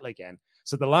it to settle again.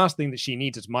 So the last thing that she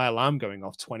needs is my alarm going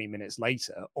off 20 minutes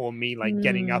later or me like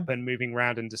getting up and moving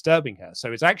around and disturbing her.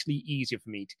 So it's actually easier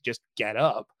for me to just get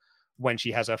up when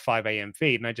she has her 5 a.m.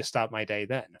 feed and I just start my day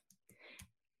then.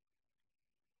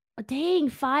 Dang,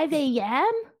 5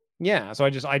 a.m.? Yeah, so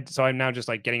I'm now just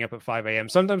like getting up at 5 a.m.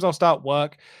 Sometimes I'll start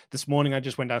work. This morning I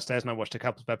just went downstairs and I watched a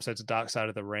couple of episodes of Dark Side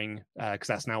of the Ring because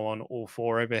that's now on all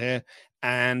 4 over here.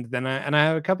 And then I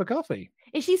have a cup of coffee.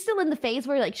 Is she still in the phase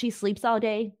where like she sleeps all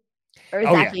day? Or is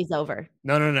that phase over?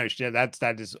 No.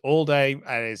 That is all day.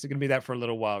 And it's going to be that for a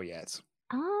little while yet.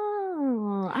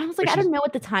 Oh, I was like, I don't know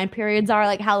what the time periods are.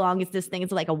 Like, how long is this thing?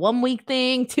 Is it like a 1 week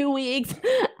thing, 2 weeks?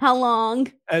 How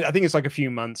long? I think it's like a few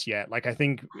months yet. Like, I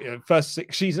think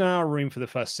she's in our room for the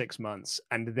first 6 months.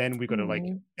 And then we've got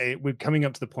to we're coming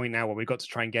up to the point now where we've got to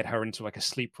try and get her into like a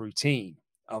sleep routine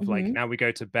of like, now we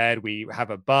go to bed, we have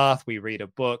a bath, we read a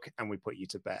book and we put you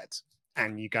to bed.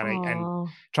 And you gotta and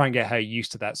try and get her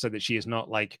used to that so that she is not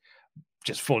like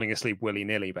just falling asleep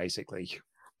willy-nilly, basically.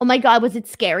 Oh my God, was it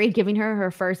scary giving her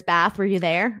first bath? Were you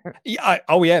there? Yeah.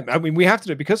 I mean, we have to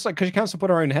do it because she can't support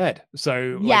her own head.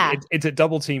 So like, it's a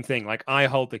double team thing. Like I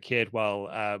hold the kid while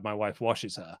my wife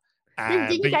washes her.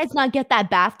 Did you guys not get that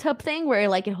bathtub thing where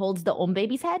like it holds the own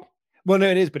baby's head? Well, no,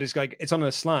 it is, but it's like it's on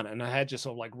a slant and her head just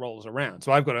sort of like rolls around.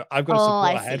 So I've got to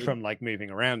support her head from like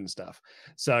moving around and stuff.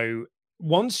 So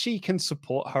once she can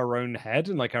support her own head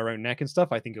and like her own neck and stuff,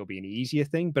 I think it'll be an easier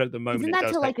thing. But at the moment, isn't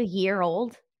that till like a year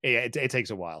old? Yeah, it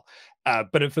takes a while.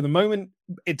 But for the moment,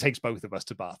 it takes both of us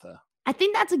to bath her. I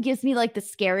think that's what gives me like the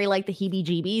scary, like the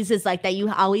heebie-jeebies is like that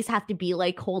you always have to be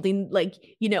like holding like,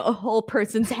 a whole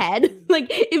person's head. Like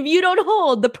if you don't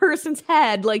hold the person's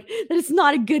head, like that is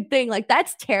not a good thing. Like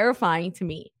that's terrifying to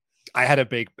me. I had a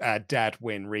big dad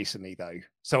win recently though.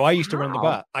 So I used to run the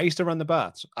bath. I used to run the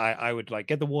baths. I would like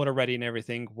get the water ready and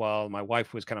everything while my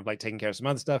wife was kind of like taking care of some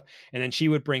other stuff. And then she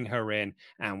would bring her in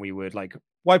and we would like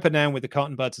wipe her down with the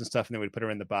cotton buds and stuff. And then we'd put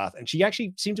her in the bath. And she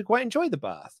actually seemed to quite enjoy the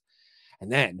bath.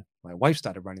 And then my wife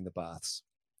started running the baths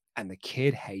and the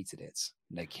kid hated it.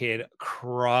 And the kid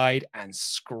cried and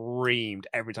screamed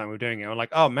every time we were doing it. I'm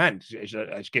like, oh man,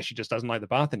 I guess she just doesn't like the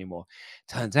bath anymore.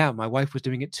 Turns out my wife was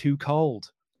doing it too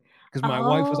cold. Because my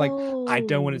wife was like, I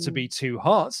don't want it to be too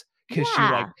hot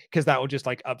because that will just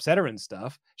like upset her and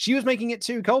stuff. She was making it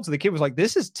too cold. So the kid was like,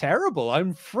 this is terrible.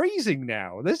 I'm freezing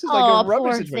now. This is like a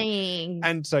rubber situation.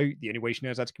 And so the only way she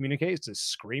knows how to communicate is to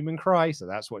scream and cry. So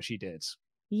that's what she did.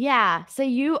 Yeah. So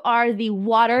you are the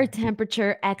water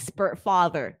temperature expert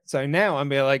father. So now I'm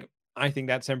being like, I think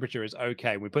that temperature is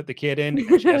okay. We put the kid in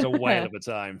and she has a whale of a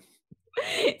time.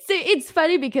 So it's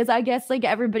funny because I guess like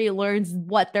everybody learns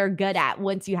what they're good at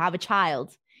once you have a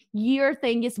child. Your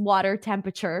thing is water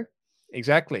temperature.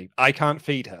 Exactly. I can't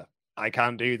feed her. I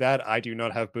can't do that. I do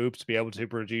not have boobs to be able to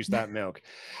produce that milk.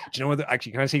 Do you know what?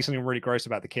 Actually, can I see something really gross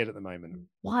about the kid at the moment?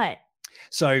 What?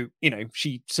 So,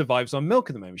 she survives on milk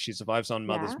at the moment. She survives on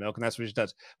mother's milk and that's what she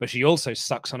does. But she also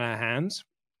sucks on her hands.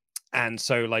 And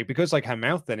so like, because like her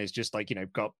mouth then is just like,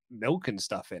 got milk and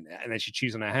stuff in it. And then she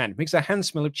chews on her hand. It makes her hand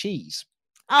smell of cheese.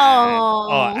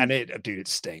 And it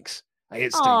stinks.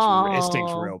 It stinks. It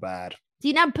stinks real bad. Do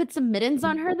you not put some mittens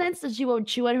on her then so she won't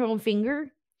chew on her own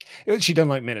finger? She don't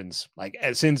like mittens. Like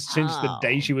since the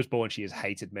day Oh. she was born, she has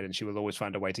hated mittens. She will always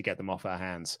find a way to get them off her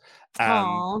hands.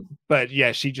 Aw. But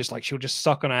yeah, she'll just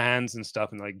suck on her hands and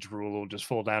stuff, and like drool will just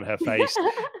fall down her face.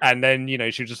 And then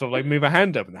she'll just sort of like move her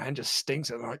hand up, and the hand just stinks.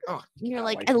 And I'm like, oh, You're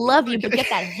like, away I from me." love you, but get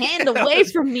that hand away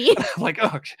from me. I'm like, oh,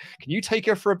 can you take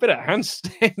her for a bit? Her hand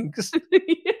stinks.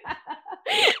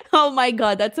 Oh my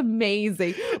God, that's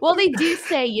amazing. Well, they do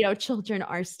say, children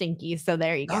are stinky. So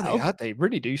there you go. Oh, they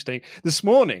really do stink. This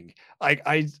morning,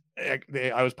 I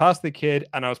was past the kid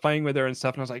and I was playing with her and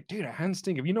stuff, and I was like, dude, her hands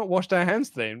stink. Have you not washed her hands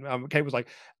today? And Kate was like,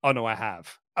 oh no, I have.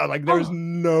 I was like, there's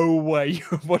no way you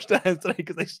have washed her hands today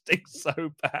because they stink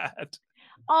so bad.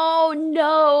 Oh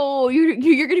no,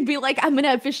 you're gonna be like, I'm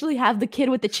gonna officially have the kid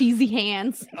with the cheesy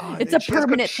hands. It's a She has got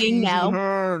permanent thing cheesy now.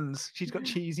 hands. She's got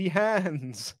cheesy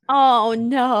hands. Oh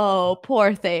no,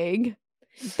 poor thing.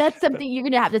 That's something you're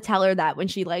gonna have to tell her that when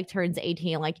she like turns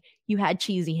 18, like you had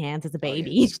cheesy hands as a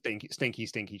baby. Stinky,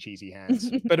 cheesy hands.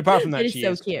 But apart from that, It is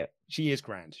so cute. She is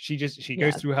grand. She goes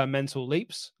Yeah. through her mental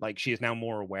leaps. Like she is now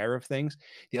more aware of things.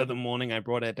 The other morning I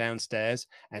brought her downstairs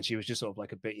and she was just sort of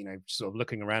like a bit, sort of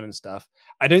looking around and stuff.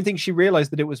 I don't think she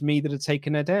realized that it was me that had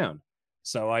taken her down.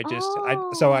 So I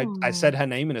said her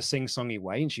name in a sing-songy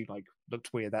way, and she like looked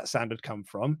where that sound had come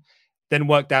from. Then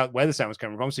worked out where the sound was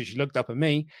coming from. So she looked up at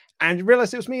me and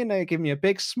realized it was me, and they gave me a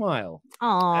big smile.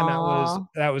 And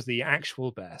that was the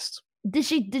actual best. Did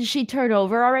she turn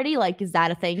over already? Like, is that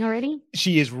a thing already?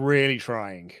 She is really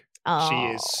trying. She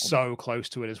Oh. is so close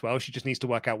to it as well. She just needs to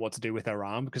work out what to do with her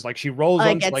arm, because like she rolls Oh, it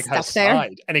onto gets like her stuck there?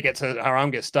 side and her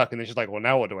arm gets stuck, and then she's like, well,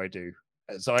 now what do I do?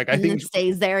 So like I And then think it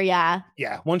stays there, yeah.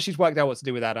 yeah, once she's worked out what to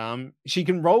do with that arm, she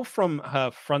can roll from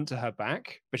her front to her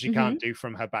back, but she can't do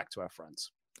from her back to her front.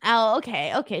 Oh,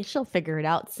 okay. Okay. She'll figure it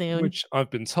out soon. Which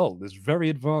I've been told is very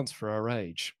advanced for her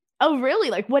age. Oh, really?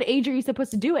 Like, what age are you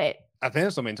supposed to do it? I think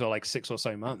it's something until like 6 or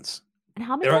so months. And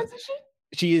how many There are- months is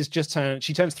she?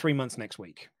 She turns 3 months next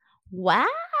week.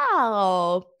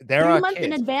 Wow. There 3 are months in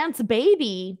kids. advance,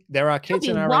 baby. There are She'll kids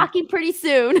be in our walking pretty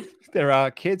soon. there are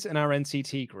kids in our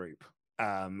NCT group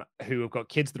who have got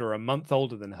kids that are a month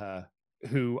older than her,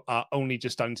 who are only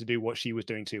just starting to do what she was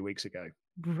doing 2 weeks ago.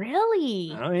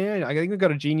 Really? Oh yeah, I think we've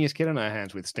got a genius kid on our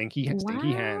hands with stinky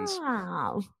hands.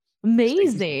 Wow.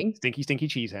 Amazing. Stinky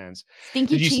cheese hands.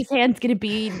 Stinky Did you cheese hand's gonna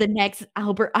be the next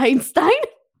Albert Einstein.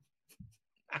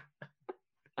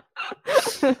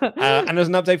 And there's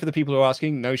an update for the people who are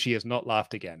asking. No, she has not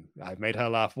laughed again. I've made her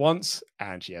laugh once,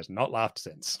 and she has not laughed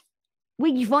since.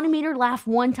 Wait, you've only made her laugh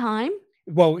one time?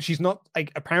 Well, she's not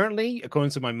like, apparently, according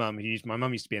to my mum, my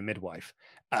mum used to be a midwife.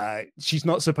 She's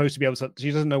not supposed to be able to.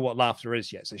 She doesn't know what laughter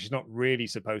is yet, so she's not really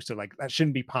supposed to like. That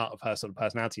shouldn't be part of her sort of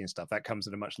personality and stuff. That comes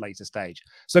at a much later stage.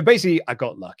 So basically, I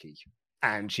got lucky,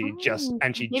 and she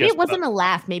Maybe it wasn't a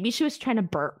laugh. Maybe she was trying to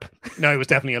burp. No, it was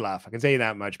definitely a laugh. I can tell you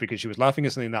that much, because she was laughing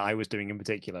at something that I was doing in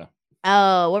particular.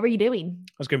 Oh, what were you doing?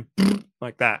 I was going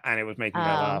like that, and it was making her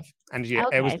laugh. And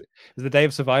it was okay. the day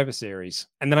of Survivor Series,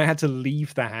 and then I had to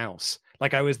leave the house.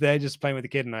 Like I was there just playing with the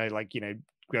kid, and I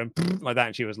going like that,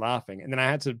 and she was laughing. And then I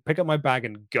had to pick up my bag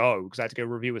and go, because I had to go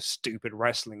review a stupid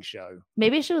wrestling show.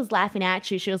 Maybe she was laughing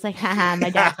at you. She was like, haha, my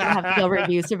dad's gonna have to go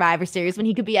review Survivor Series when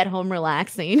he could be at home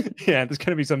relaxing. Yeah, there's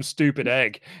going to be some stupid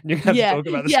egg. And you're going to have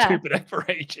to talk about the stupid egg for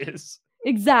ages.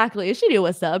 Exactly. She knew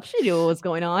what's up. She knew what was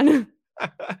going on.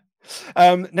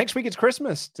 Next week it's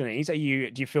Christmas, Denise. Do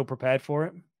you feel prepared for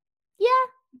it? Yeah,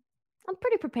 I'm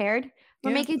pretty prepared.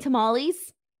 We're Yeah. making tamales.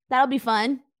 That'll be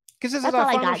fun. Because this That's is our all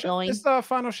I final got show. going. This is our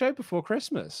final show before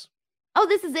Christmas. Oh,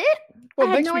 this is it? Well, I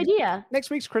had next no week- idea. Next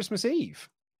week's Christmas Eve.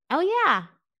 Oh, yeah.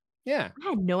 Yeah. I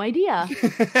had no idea.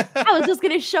 I was just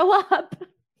going to show up.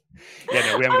 Yeah,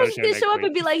 no, we haven't I got was a show going to next show up week.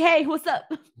 and be like, hey, what's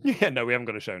up? Yeah, no, we haven't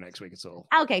got a show next week at all.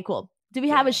 Okay, cool. Do we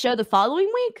have a show the following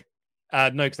week?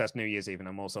 No, because that's New Year's Eve, and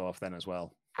I'm also off then as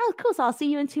well. Oh, cool. So I'll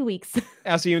see you in 2 weeks.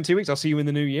 I'll see you in 2 weeks. I'll see you in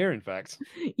the new year, in fact.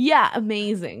 Yeah,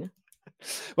 amazing.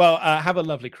 Well, have a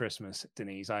lovely Christmas,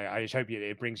 Denise. I just hope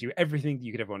it brings you everything that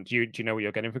you could ever want. Do you know what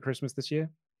you're getting for Christmas this year?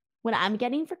 What I'm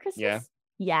getting for Christmas? Yeah.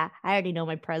 Yeah, I already know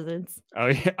my presents. Oh,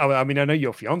 yeah. Oh, I mean, I know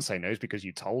your fiance knows because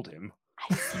you told him.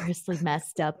 I seriously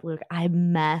messed up, Luke. I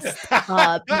messed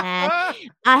up, man.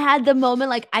 I had the moment,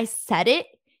 like, I said it.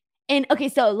 And okay,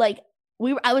 so like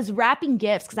I was wrapping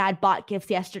gifts because I had bought gifts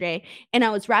yesterday, and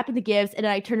I was wrapping the gifts, and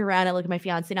then I turned around and I looked at my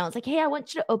fiance and I was like, hey, I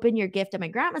want you to open your gift at my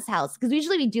grandma's house. Because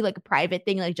usually we do like a private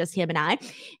thing, like just him and I.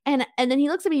 And then he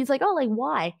looks at me, he's like, oh, like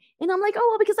why? And I'm like, oh,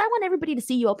 well, because I want everybody to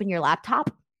see you open your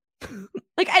laptop.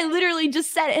 Like I literally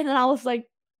just said it, and then I was like,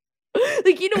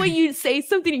 when you say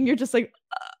something and you're just like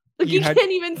you can't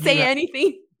even say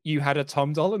anything. you had a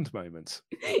Tom Dolland moment.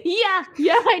 Yeah,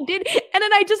 I did. And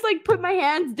then I just like put my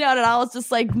hands down and I was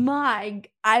just like,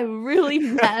 I really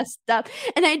messed up.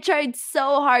 And I tried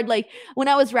so hard. Like when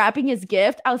I was wrapping his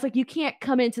gift, I was like, you can't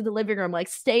come into the living room, like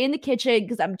stay in the kitchen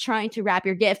because I'm trying to wrap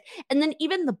your gift. And then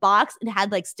even the box, it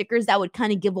had like stickers that would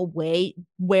kind of give away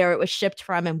where it was shipped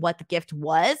from and what the gift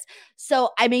was.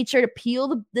 So I made sure to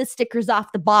peel the stickers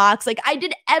off the box. Like I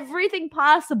did everything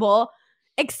possible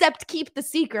except keep the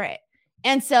secret.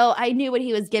 And so I knew what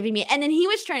he was giving me. And then he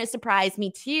was trying to surprise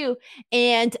me too.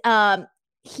 And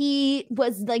he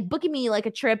was like booking me like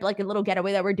a trip, like a little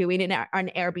getaway that we're doing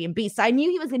on Airbnb. So I knew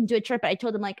he was going to do a trip, but I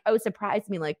told him like, oh, surprise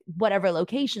me, like whatever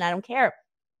location, I don't care.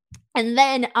 And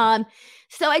then,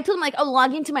 so I told him like, oh,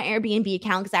 log into my Airbnb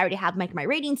account because I already have my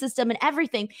rating system and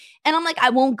everything. And I'm like,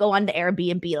 I won't go on the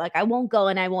Airbnb. Like I won't go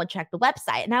and I won't check the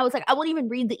website. And I was like, I won't even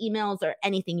read the emails or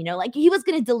anything, you know, like he was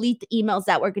going to delete the emails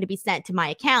that were going to be sent to my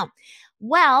account.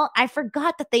 Well, I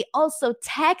forgot that they also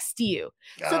text you.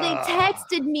 So they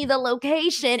texted me the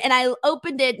location and I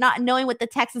opened it not knowing what the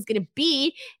text was going to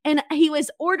be. And he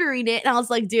was ordering it. And I was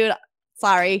like, dude,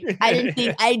 sorry.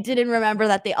 I didn't remember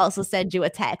that they also send you a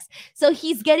text. So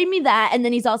he's getting me that. And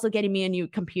then he's also getting me a new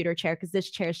computer chair because this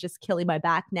chair is just killing my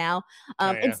back now.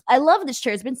 I love this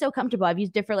chair. It's been so comfortable. I've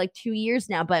used it for like 2 years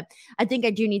now, but I think I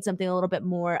do need something a little bit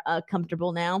more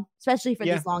comfortable now, especially for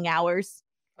these long hours.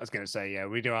 I was going to say,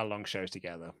 we do our long shows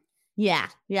together. Yeah.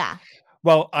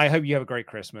 Well, I hope you have a great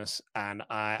Christmas and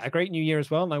a great New Year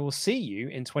as well. And I will see you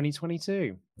in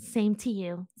 2022. Same to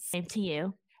you.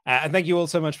 And thank you all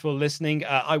so much for listening.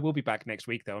 I will be back next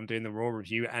week, though. I'm doing the Raw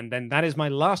review. And then that is my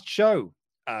last show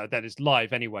that is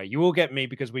live anyway. You will get me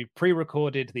because we've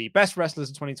pre-recorded the best wrestlers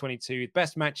of 2022,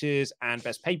 best matches and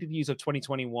best pay-per-views of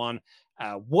 2021,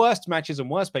 worst matches and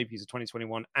worst pay-per-views of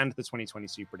 2021, and the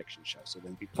 2022 prediction show. So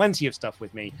there'll be plenty of stuff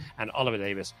with me and Oliver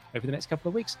Davis over the next couple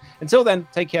of weeks. Until then,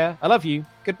 take care. I love you.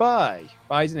 Goodbye.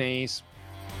 Bye, Denise.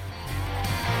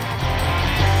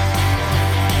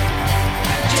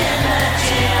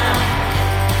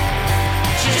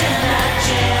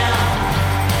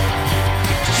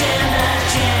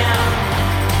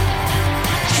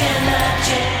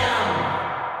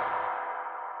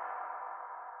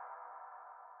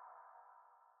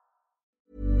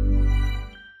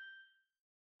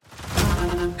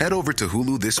 Head over to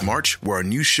Hulu this March, where our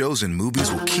new shows and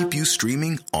movies will keep you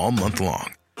streaming all month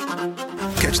long.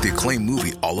 Catch the acclaimed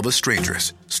movie All of Us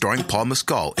Strangers, starring Paul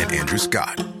Mescal and Andrew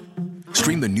Scott.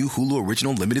 Stream the new Hulu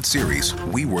original limited series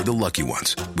We Were the Lucky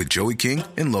Ones with Joey King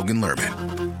and Logan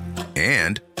Lerman.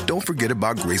 And don't forget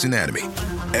about Grey's Anatomy.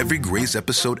 Every Grey's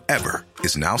episode ever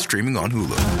is now streaming on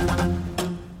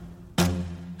Hulu.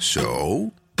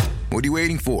 So, what are you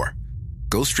waiting for?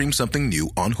 Go stream something new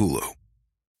on Hulu.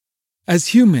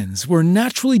 As humans, we're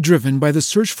naturally driven by the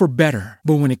search for better.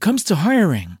 But when it comes to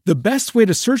hiring, the best way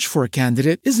to search for a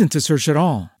candidate isn't to search at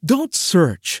all. Don't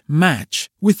search, match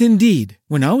with Indeed.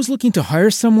 When I was looking to hire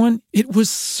someone, it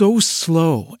was so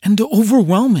slow and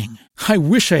overwhelming. I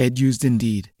wish I had used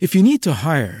Indeed. If you need to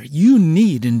hire, you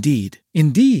need Indeed.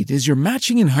 Indeed is your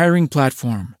matching and hiring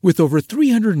platform with over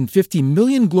 350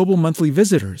 million global monthly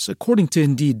visitors, according to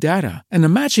Indeed data, and a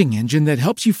matching engine that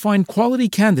helps you find quality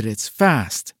candidates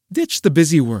fast. Ditch the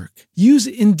busy work. Use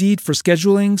Indeed for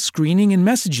scheduling, screening, and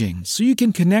messaging so you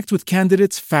can connect with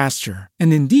candidates faster.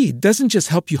 And Indeed doesn't just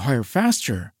help you hire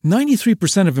faster.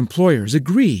 93% of employers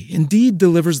agree Indeed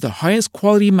delivers the highest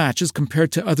quality matches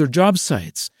compared to other job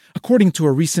sites, according to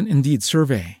a recent Indeed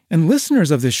survey. And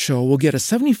listeners of this show will get a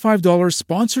 $75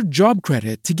 sponsored job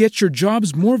credit to get your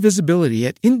jobs more visibility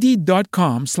at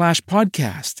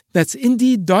Indeed.com/podcast. That's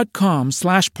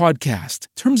Indeed.com/podcast.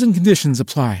 Terms and conditions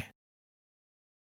apply.